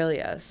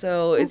Australia.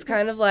 So it's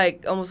kind of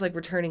like almost like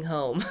returning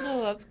home.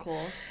 Oh, that's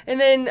cool. And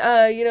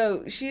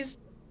then, she's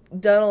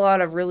done a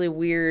lot of really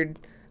weird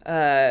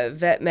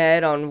vet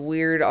med on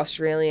weird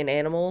Australian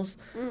animals.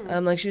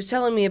 Like, she was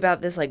telling me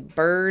about this, like,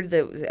 bird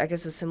that was, I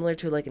guess is similar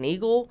to, like, an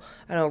eagle.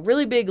 I don't know,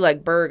 really big,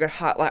 like, bird, a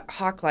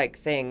hawk-like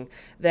thing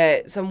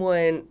that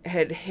someone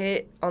had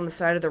hit on the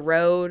side of the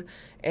road,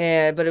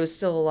 but it was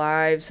still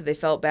alive, so they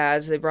felt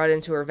bad, so they brought it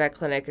into her vet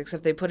clinic,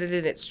 except they put it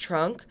in its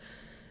trunk.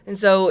 And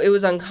so it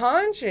was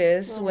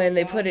unconscious when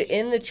they put it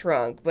in the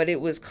trunk, but it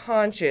was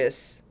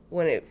conscious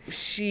when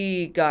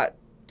she got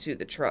to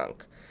the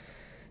trunk.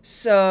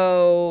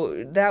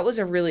 So that was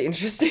a really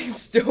interesting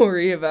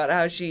story about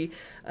how she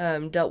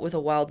dealt with a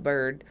wild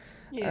bird.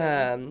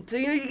 Yeah. So,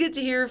 you get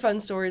to hear fun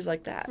stories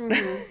like that,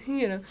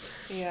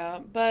 Yeah,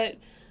 but,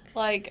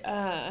 like,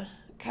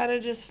 kind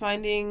of just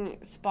finding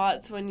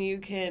spots when you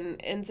can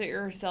insert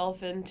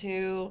yourself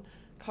into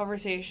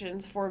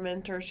conversations for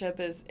mentorship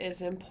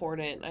is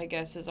important, I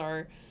guess, is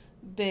our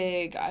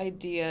big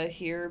idea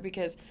here,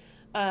 because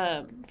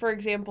for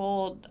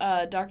example,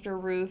 Dr.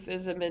 Roof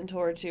is a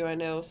mentor to, I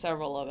know,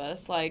 several of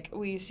us. Like,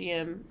 we see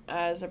him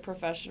as a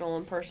professional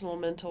and personal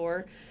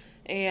mentor.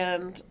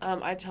 And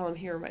I tell him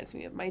he reminds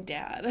me of my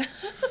dad. And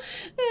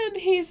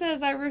he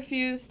says, I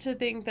refuse to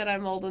think that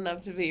I'm old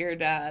enough to be your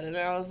dad. And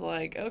I was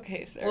like,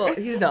 okay, sir. Well,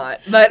 he's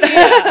not, but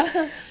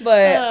yeah.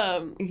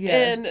 but yeah.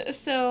 And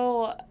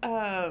so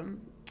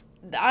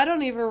I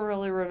don't even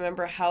really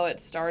remember how it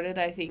started.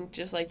 I think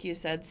just like you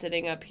said,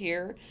 sitting up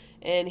here,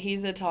 and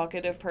he's a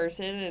talkative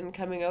person and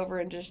coming over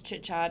and just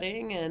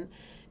chit-chatting, and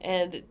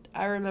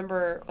I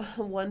remember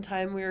one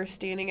time we were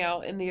standing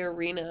out in the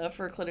arena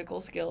for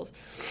clinical skills,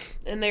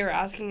 and they were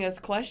asking us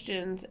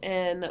questions,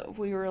 and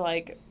we were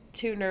like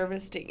too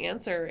nervous to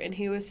answer, and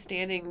he was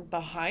standing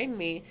behind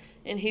me,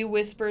 and he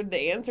whispered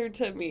the answer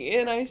to me,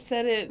 and I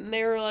said it, and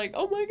they were like,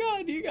 "Oh my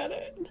God, you got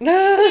it!"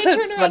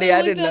 That's funny.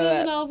 I didn't know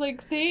that. And I was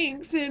like,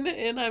 "Thanks,"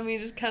 and I mean,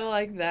 just kind of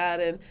like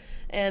that,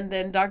 and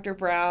then Dr.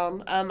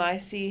 Brown, I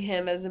see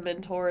him as a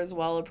mentor as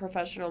well, a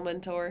professional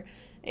mentor.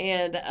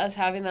 And us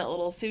having that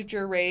little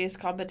suture race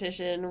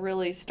competition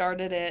really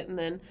started it. And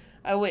then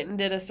I went and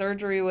did a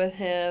surgery with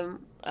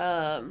him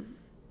on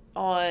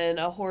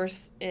a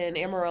horse in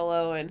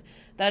Amarillo. And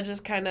that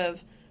just kind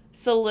of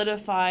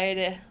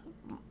solidified,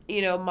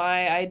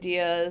 my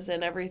ideas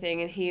and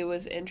everything. And he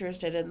was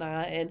interested in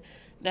that. And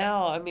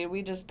now, I mean,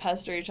 we just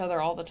pester each other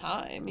all the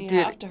time. You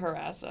have to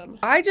harass him.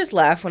 I just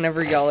laugh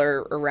whenever y'all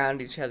are around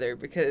each other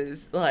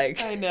because,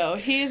 like... I know.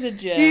 He's a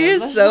gem. He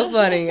is so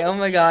funny. Oh,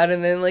 my God.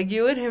 And then, like,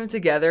 you and him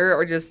together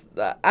or just...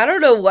 I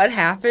don't know what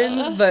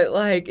happens, but,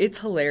 like, it's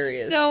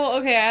hilarious. So,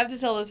 okay, I have to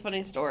tell this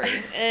funny story.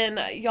 And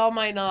y'all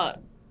might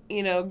not,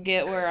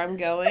 get where I'm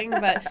going.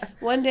 But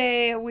one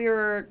day we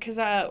were... Because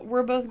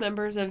we're both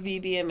members of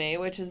VBMA,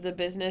 which is the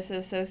Business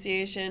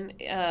Association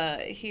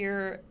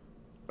here...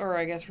 or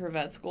I guess for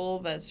vet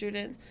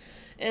students.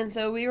 And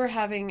so we were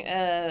having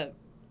a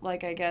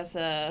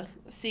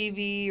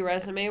CV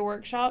resume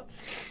workshop,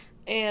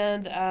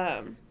 and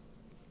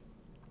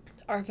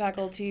our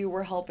faculty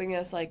were helping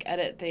us like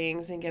edit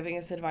things and giving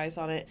us advice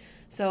on it.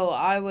 So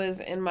I was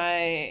in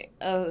a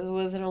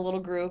little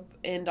group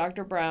in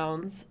Dr.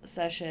 Brown's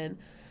session,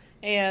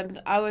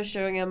 and I was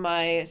showing him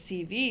my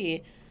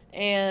CV,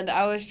 and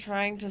I was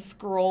trying to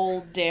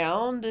scroll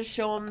down to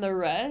show him the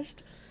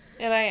rest.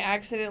 And I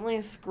accidentally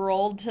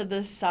scrolled to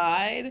the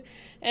side,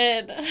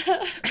 and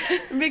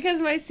because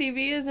my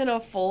CV is in a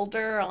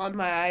folder on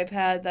my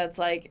iPad that's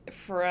like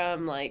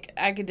from like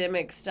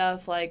academic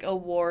stuff like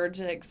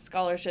awards, like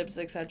scholarships,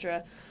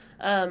 etc.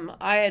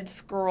 I had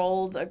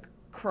scrolled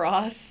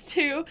across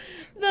to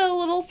the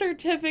little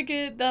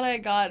certificate that I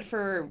got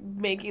for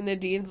making the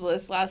dean's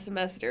list last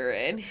semester,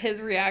 and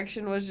his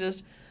reaction was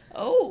just,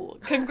 "Oh,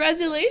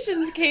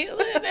 congratulations,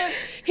 Katlyn." And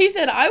he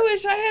said, "I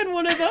wish I had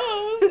one of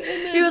those." And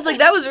then, he was like,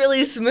 "That was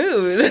really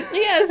smooth."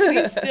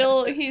 Yes,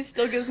 he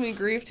still gives me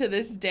grief to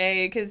this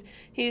day because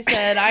he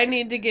said, "I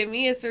need to get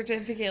me a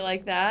certificate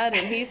like that."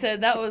 And he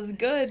said that was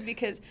good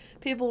because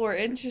people were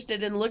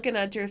interested in looking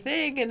at your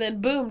thing, and then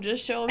boom,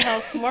 just show them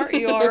how smart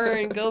you are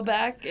and go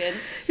back. And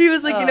he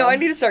was like, I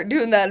need to start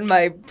doing that in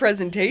my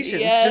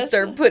presentations. Yes. Just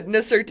start putting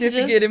a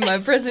certificate in my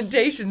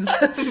presentations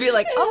and be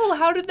like, "Oh,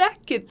 how did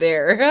that get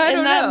there?" I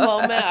don't know. In that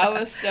moment, I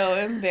was so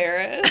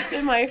embarrassed,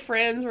 and my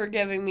friends were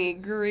giving me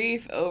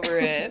grief over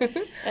it.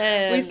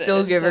 And we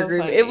still give her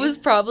grief. Funny. It was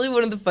probably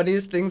one of the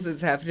funniest things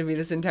that's happened to me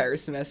this entire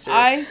semester.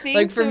 I think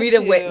like for so, me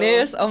too. to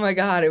witness. Oh my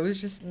God, it was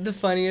just the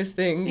funniest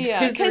thing.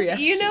 Yeah, because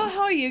you know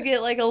how you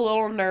get like a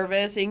little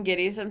nervous and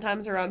giddy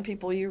sometimes around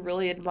people you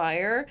really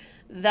admire.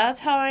 That's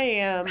how I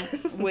am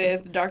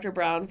with Dr.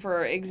 Brown,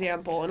 for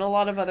example, and a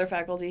lot of other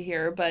faculty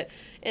here. But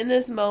in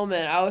this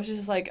moment, I was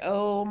just like,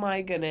 oh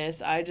my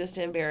goodness, I just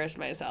embarrassed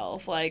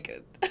myself.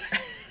 Like,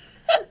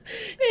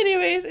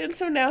 anyways, and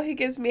so now he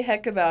gives me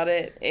heck about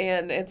it,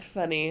 and it's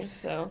funny,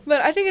 so.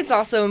 But I think it's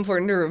also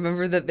important to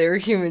remember that they're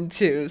human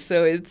too.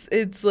 So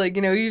it's like,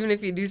 even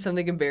if you do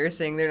something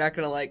embarrassing, they're not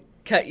going to like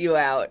cut you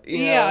out.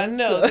 Yeah,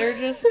 no, so. they're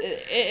just,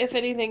 if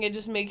anything, it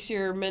just makes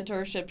your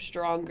mentorship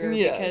stronger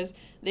because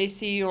they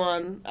see you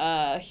on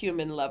a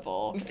human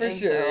level. For and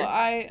sure. So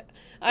I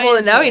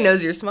and now he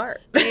knows you're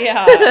smart.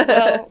 Yeah,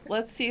 well,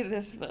 let's see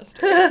this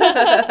semester.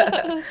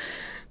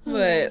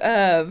 But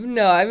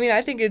no, I mean,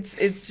 I think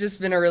it's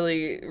just been a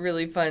really,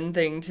 really fun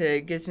thing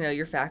to get to know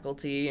your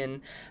faculty,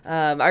 and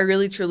I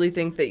really truly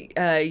think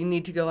that you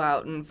need to go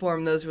out and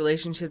form those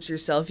relationships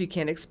yourself. You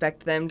can't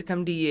expect them to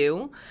come to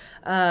you.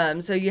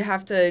 So you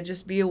have to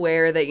just be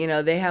aware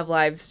that, they have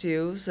lives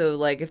too. So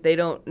like if they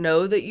don't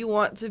know that you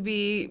want to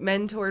be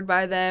mentored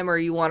by them or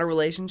you want a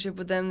relationship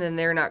with them, then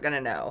they're not going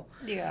to know.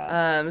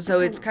 Yeah. So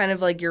it's kind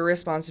of like your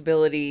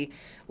responsibility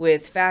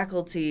with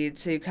faculty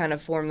to kind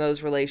of form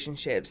those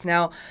relationships.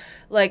 Now,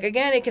 like,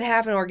 again, it can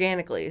happen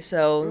organically.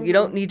 So you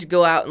don't need to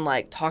go out and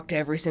like talk to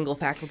every single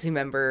faculty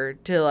member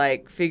to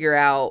like figure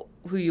out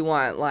who you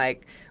want.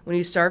 Like when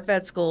you start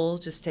vet school,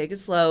 just take it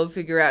slow,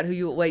 figure out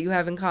what you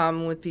have in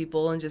common with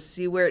people, and just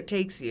see where it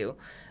takes you.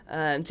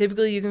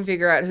 Typically, you can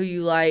figure out who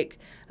you like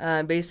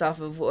based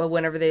off of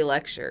whenever they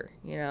lecture,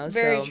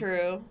 Very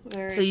true.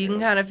 So you can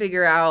kind of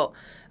figure out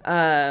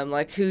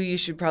like who you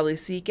should probably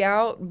seek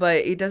out, but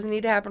it doesn't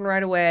need to happen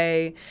right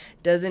away.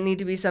 Doesn't need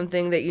to be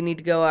something that you need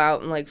to go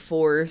out and like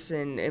force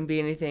and be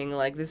anything.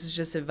 Like, this is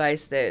just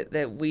advice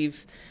that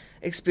we've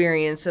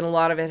experienced, and a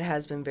lot of it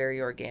has been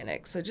very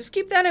organic. So just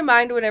keep that in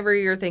mind whenever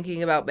you're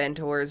thinking about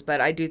mentors.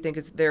 But I do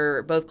think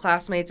they're both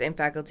classmates and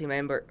faculty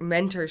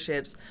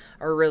mentorships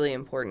are really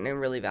important and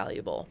really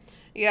valuable.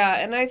 Yeah,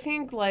 and I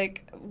think,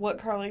 like, what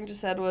Karling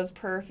just said was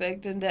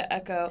perfect, and to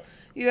echo,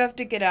 you have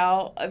to get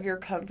out of your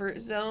comfort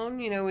zone.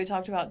 We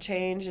talked about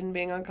change and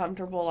being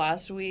uncomfortable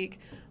last week.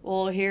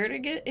 Well, here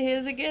it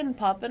is again,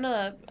 popping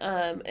up.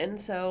 And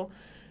so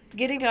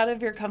getting out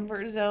of your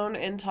comfort zone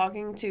and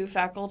talking to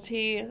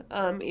faculty,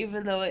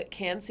 even though it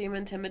can seem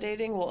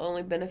intimidating, will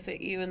only benefit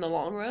you in the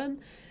long run.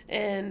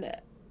 And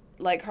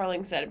like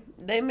Karling said,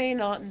 they may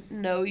not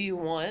know you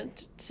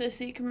want to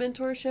seek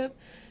mentorship,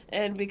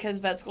 and because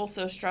vet school's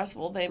so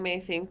stressful, they may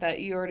think that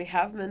you already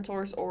have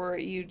mentors or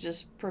you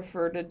just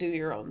prefer to do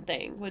your own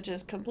thing, which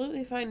is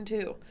completely fine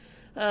too.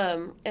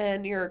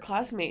 And your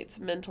classmates'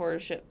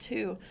 mentorship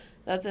too.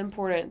 That's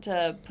important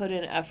to put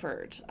in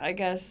effort. I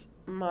guess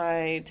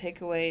my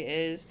takeaway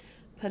is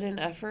put in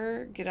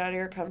effort, get out of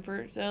your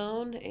comfort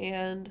zone,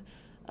 and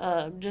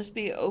just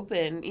be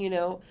open.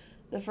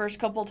 The first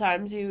couple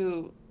times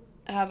you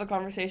have a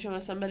conversation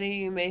with somebody,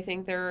 you may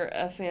think they're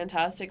a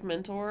fantastic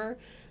mentor,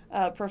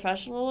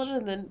 professional one,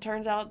 and then it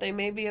turns out they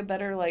may be a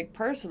better like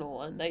personal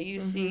one that you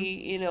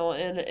see in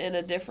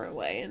a different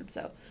way. And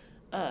so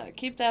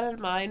keep that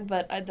in mind.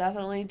 But I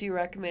definitely do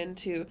recommend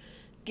to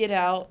get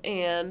out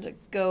and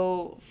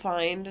go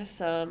find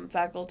some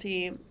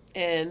faculty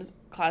and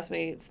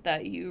classmates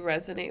that you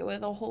resonate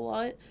with a whole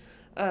lot,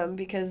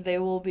 because they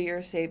will be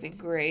your saving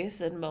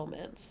grace in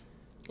moments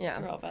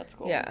throughout vet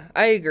school. Yeah,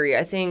 I agree.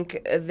 I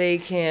think they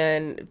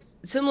can,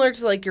 similar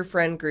to like your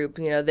friend group,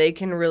 they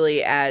can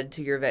really add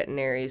to your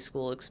veterinary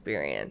school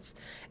experience.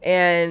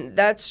 And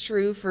that's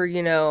true for,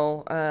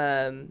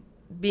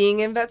 being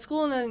in vet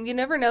school, and then you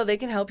never know, they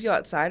can help you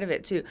outside of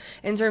it too,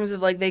 in terms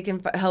of like they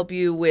can help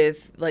you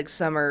with like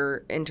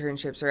summer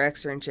internships or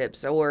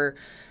externships, or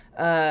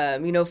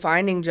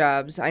finding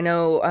jobs. I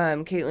know,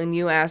 Katlyn,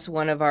 you asked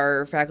one of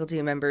our faculty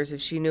members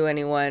if she knew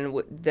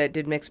anyone that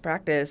did mixed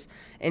practice,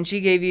 and she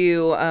gave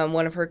you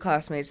one of her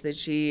classmates that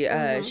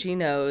she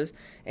knows,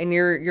 and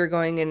you're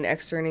going and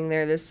externing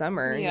there this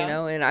summer,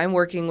 and I'm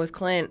working with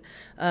Clint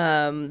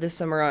this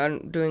summer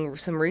on doing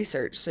some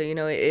research. So,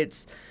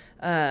 it's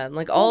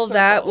like all of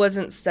that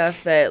wasn't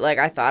stuff that like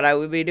I thought I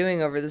would be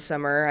doing over the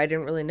summer. I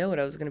didn't really know what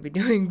I was going to be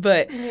doing,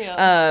 but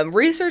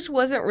research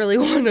wasn't really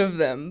one of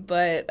them.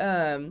 But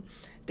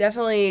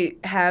definitely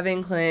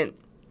having Clint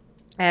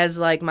as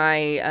like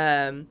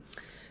my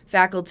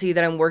faculty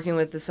that I'm working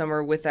with this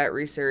summer with that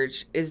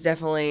research is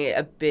definitely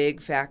a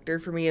big factor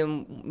for me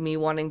and me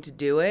wanting to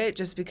do it,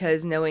 just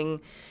because knowing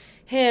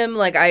him,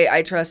 like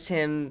I trust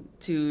him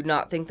to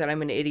not think that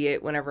I'm an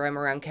idiot whenever I'm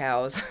around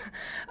cows.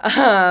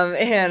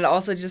 And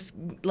also just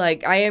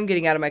like I am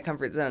getting out of my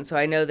comfort zone, so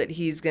I know that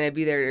he's going to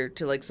be there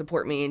to like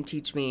support me and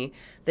teach me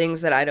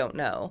things that I don't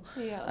know.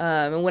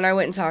 And when I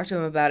went and talked to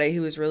him about it, he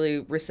was really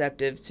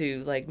receptive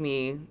to like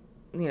me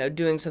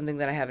doing something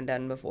that I haven't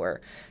done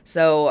before.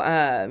 So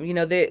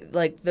they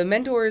like the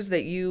mentors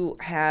that you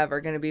have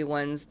are going to be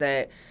ones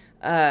that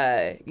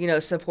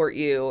support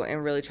you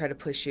and really try to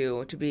push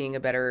you to being a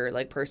better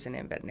like person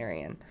and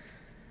veterinarian.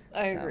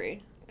 I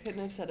agree.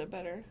 Couldn't have said it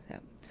better. Yeah.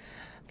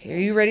 Okay, are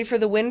you ready for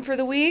the win for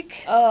the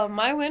week?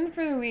 My win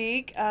for the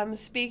week.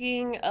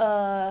 Speaking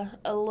a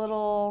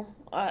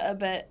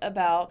bit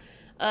about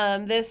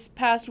this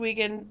past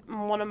weekend,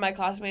 one of my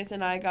classmates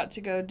and I got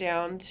to go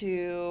down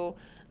to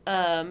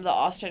the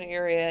Austin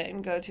area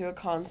and go to a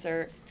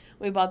concert.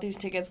 We bought these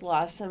tickets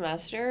last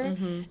semester,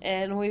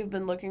 and we've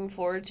been looking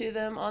forward to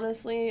them,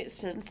 honestly,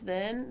 since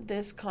then.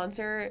 This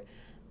concert,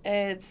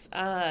 it's,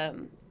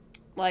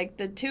 like,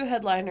 the two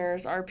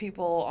headliners are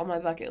people on my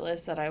bucket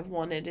list that I've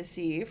wanted to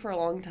see for a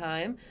long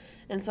time,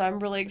 and so I'm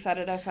really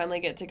excited I finally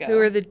get to go. Who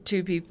are the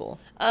two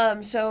people?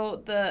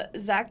 So the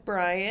Zach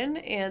Bryan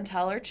and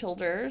Tyler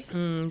Childers.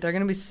 They're going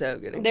to be so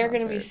good. They're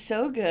going to be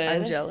so good.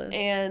 I'm jealous.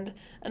 And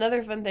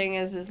another fun thing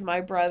is my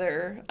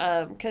brother,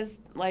 because,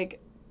 like,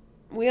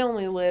 we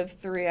only live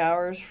 3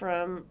 hours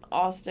from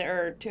Austin,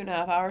 or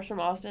 2.5 hours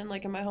from Austin,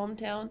 like in my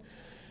hometown.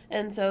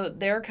 And so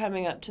they're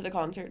coming up to the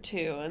concert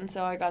too. And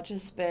so I got to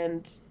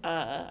spend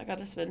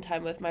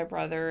time with my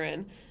brother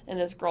and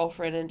his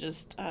girlfriend, and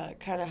just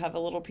kind of have a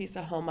little piece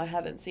of home. I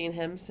haven't seen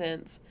him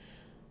since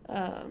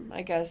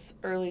I guess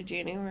early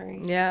January.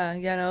 Yeah,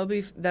 no,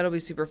 that'll be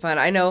super fun.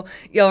 I know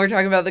y'all were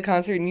talking about the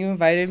concert and you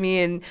invited me,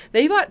 and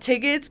they bought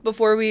tickets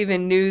before we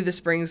even knew the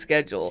spring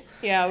schedule.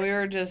 Yeah, we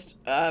were just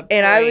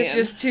and I was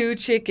just too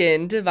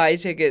chicken to buy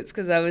tickets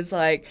because I was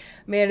like,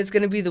 man, it's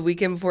going to be the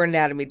weekend before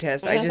anatomy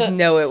test. I just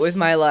know it with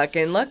my luck.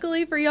 And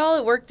luckily for y'all,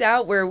 it worked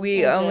out where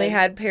we only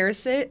had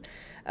Parasit.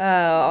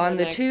 on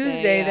the next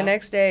Tuesday, day, the yeah.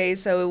 next day,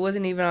 so it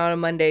wasn't even on a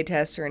Monday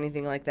test or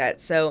anything like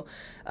that. So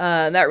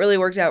that really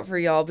worked out for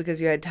y'all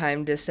because you had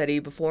time to study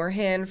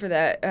beforehand for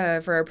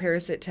that for our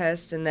parasite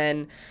test, and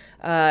then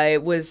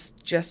it was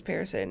just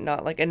parasite,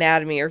 not like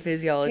anatomy or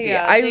physiology.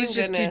 Yeah, I thank was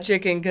just goodness. too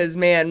chicken because,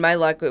 man, my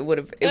luck it would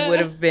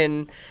have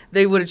been,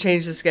 they would have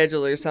changed the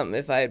schedule or something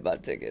if I had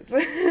bought tickets.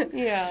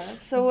 Yeah.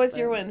 So what's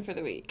your win for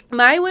the week?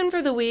 My win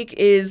for the week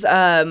is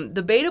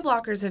the beta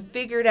blockers have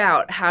figured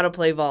out how to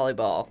play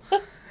volleyball.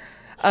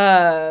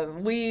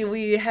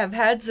 We have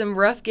had some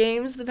rough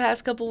games the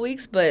past couple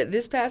weeks, but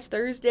this past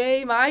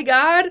Thursday, my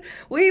God,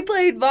 we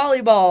played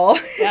volleyball.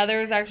 Yeah,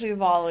 there was actually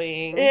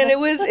volleying. And it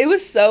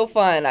was so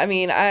fun. I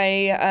mean,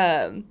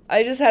 I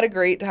just had a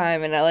great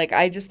time, and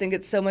I just think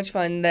it's so much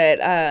fun that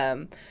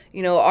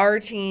our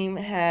team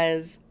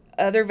has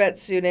other vet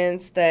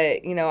students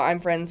that I'm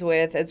friends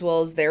with, as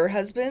well as their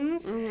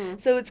husbands. Mm-hmm.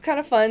 So it's kind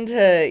of fun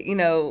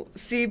to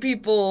see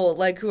people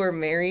like who are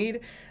married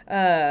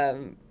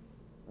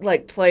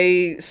like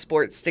play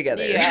sports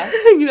together. Yeah.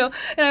 And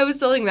I was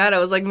telling Matt, I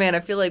was like, man, I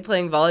feel like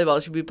playing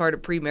volleyball should be part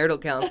of premarital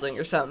counseling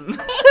or something.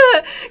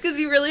 Because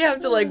you really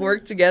have to like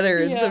work together,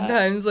 and Yeah.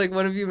 sometimes like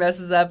one of you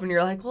messes up and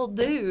you're like, well,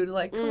 dude,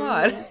 like, come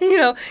on,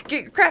 get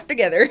your crap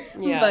together.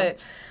 Yeah. But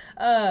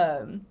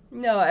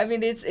no, I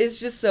mean, it's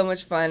just so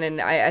much fun,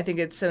 and I think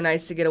it's so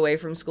nice to get away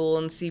from school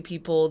and see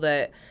people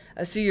that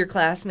see your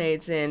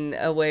classmates in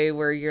a way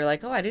where you're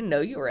like, oh, I didn't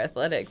know you were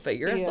athletic, but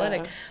you're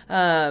athletic.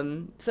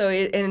 And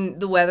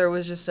the weather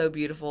was just so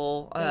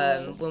beautiful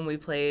when we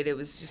played. It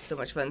was just so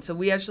much fun. So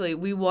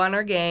we won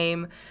our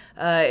game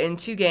in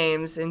 2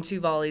 games, in 2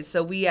 volleys.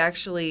 So we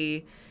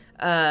actually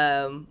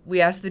we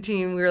asked the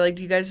team, we were like,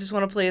 do you guys just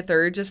want to play a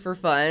third just for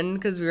fun?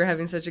 Because we were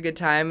having such a good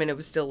time, and it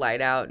was still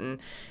light out, and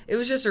it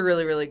was just a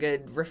really, really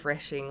good,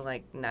 refreshing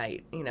like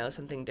night,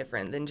 something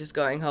different than just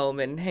going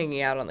home and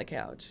hanging out on the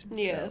couch.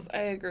 Yes, I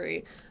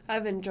agree.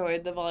 I've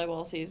enjoyed the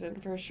volleyball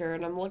season for sure,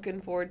 and I'm looking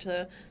forward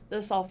to the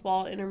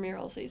softball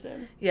intramural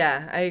season.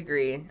 Yeah, I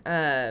agree.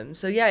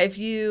 So yeah, if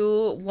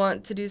you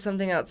want to do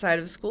something outside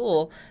of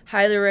school,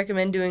 highly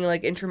recommend doing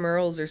like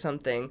intramurals or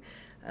something.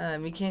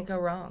 You can't go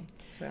wrong.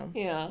 So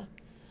Yeah.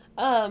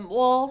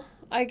 Well,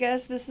 I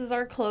guess this is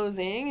our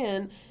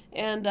closing,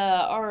 and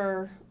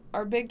our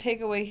big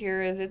takeaway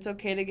here is it's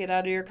okay to get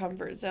out of your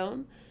comfort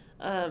zone.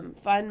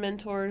 Find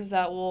mentors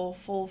that will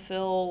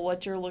fulfill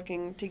what you're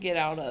looking to get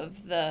out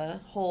of the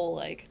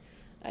whole,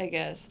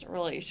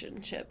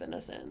 relationship in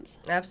a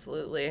sense.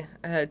 Absolutely.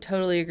 I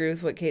totally agree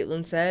with what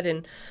Katlyn said,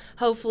 and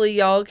hopefully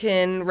y'all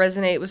can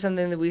resonate with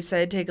something that we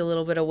said, take a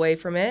little bit away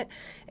from it.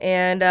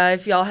 And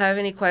if y'all have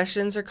any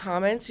questions or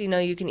comments,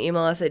 you can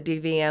email us at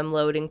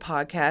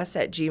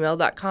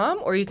dvmloadingpodcast@gmail.com,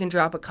 or you can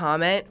drop a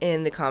comment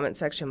in the comment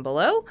section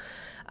below.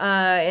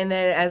 And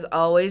then, as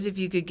always, if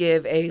you could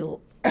give a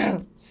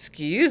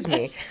excuse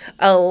me,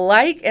 a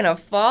like and a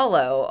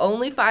follow.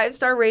 Only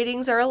 5-star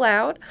ratings are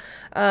allowed.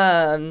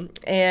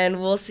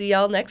 And we'll see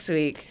y'all next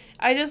week.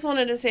 I just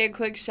wanted to say a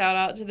quick shout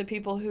out to the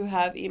people who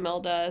have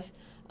emailed us.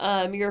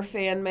 Your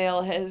fan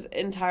mail has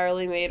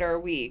entirely made our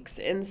weeks.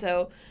 And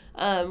so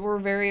we're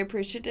very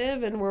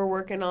appreciative, and we're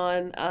working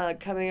on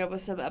coming up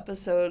with some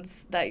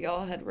episodes that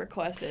y'all had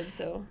requested.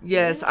 So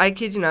yes, I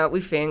kid you not, we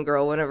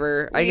fangirl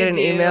whenever I We get an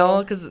do.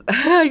 email, because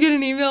I get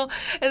an email,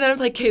 and then I'm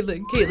like,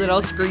 Katlyn,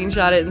 I'll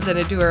screenshot it and send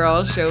it to her.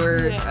 I'll show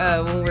her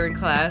when we're in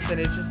class, and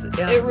it just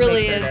it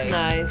really makes our is day.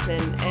 nice,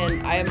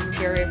 and I am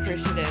very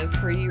appreciative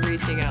for you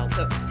reaching out.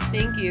 So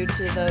thank you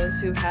to those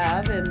who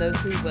have and those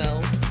who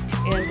will.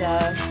 And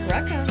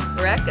wreck 'em.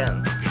 Wreck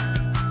 'em.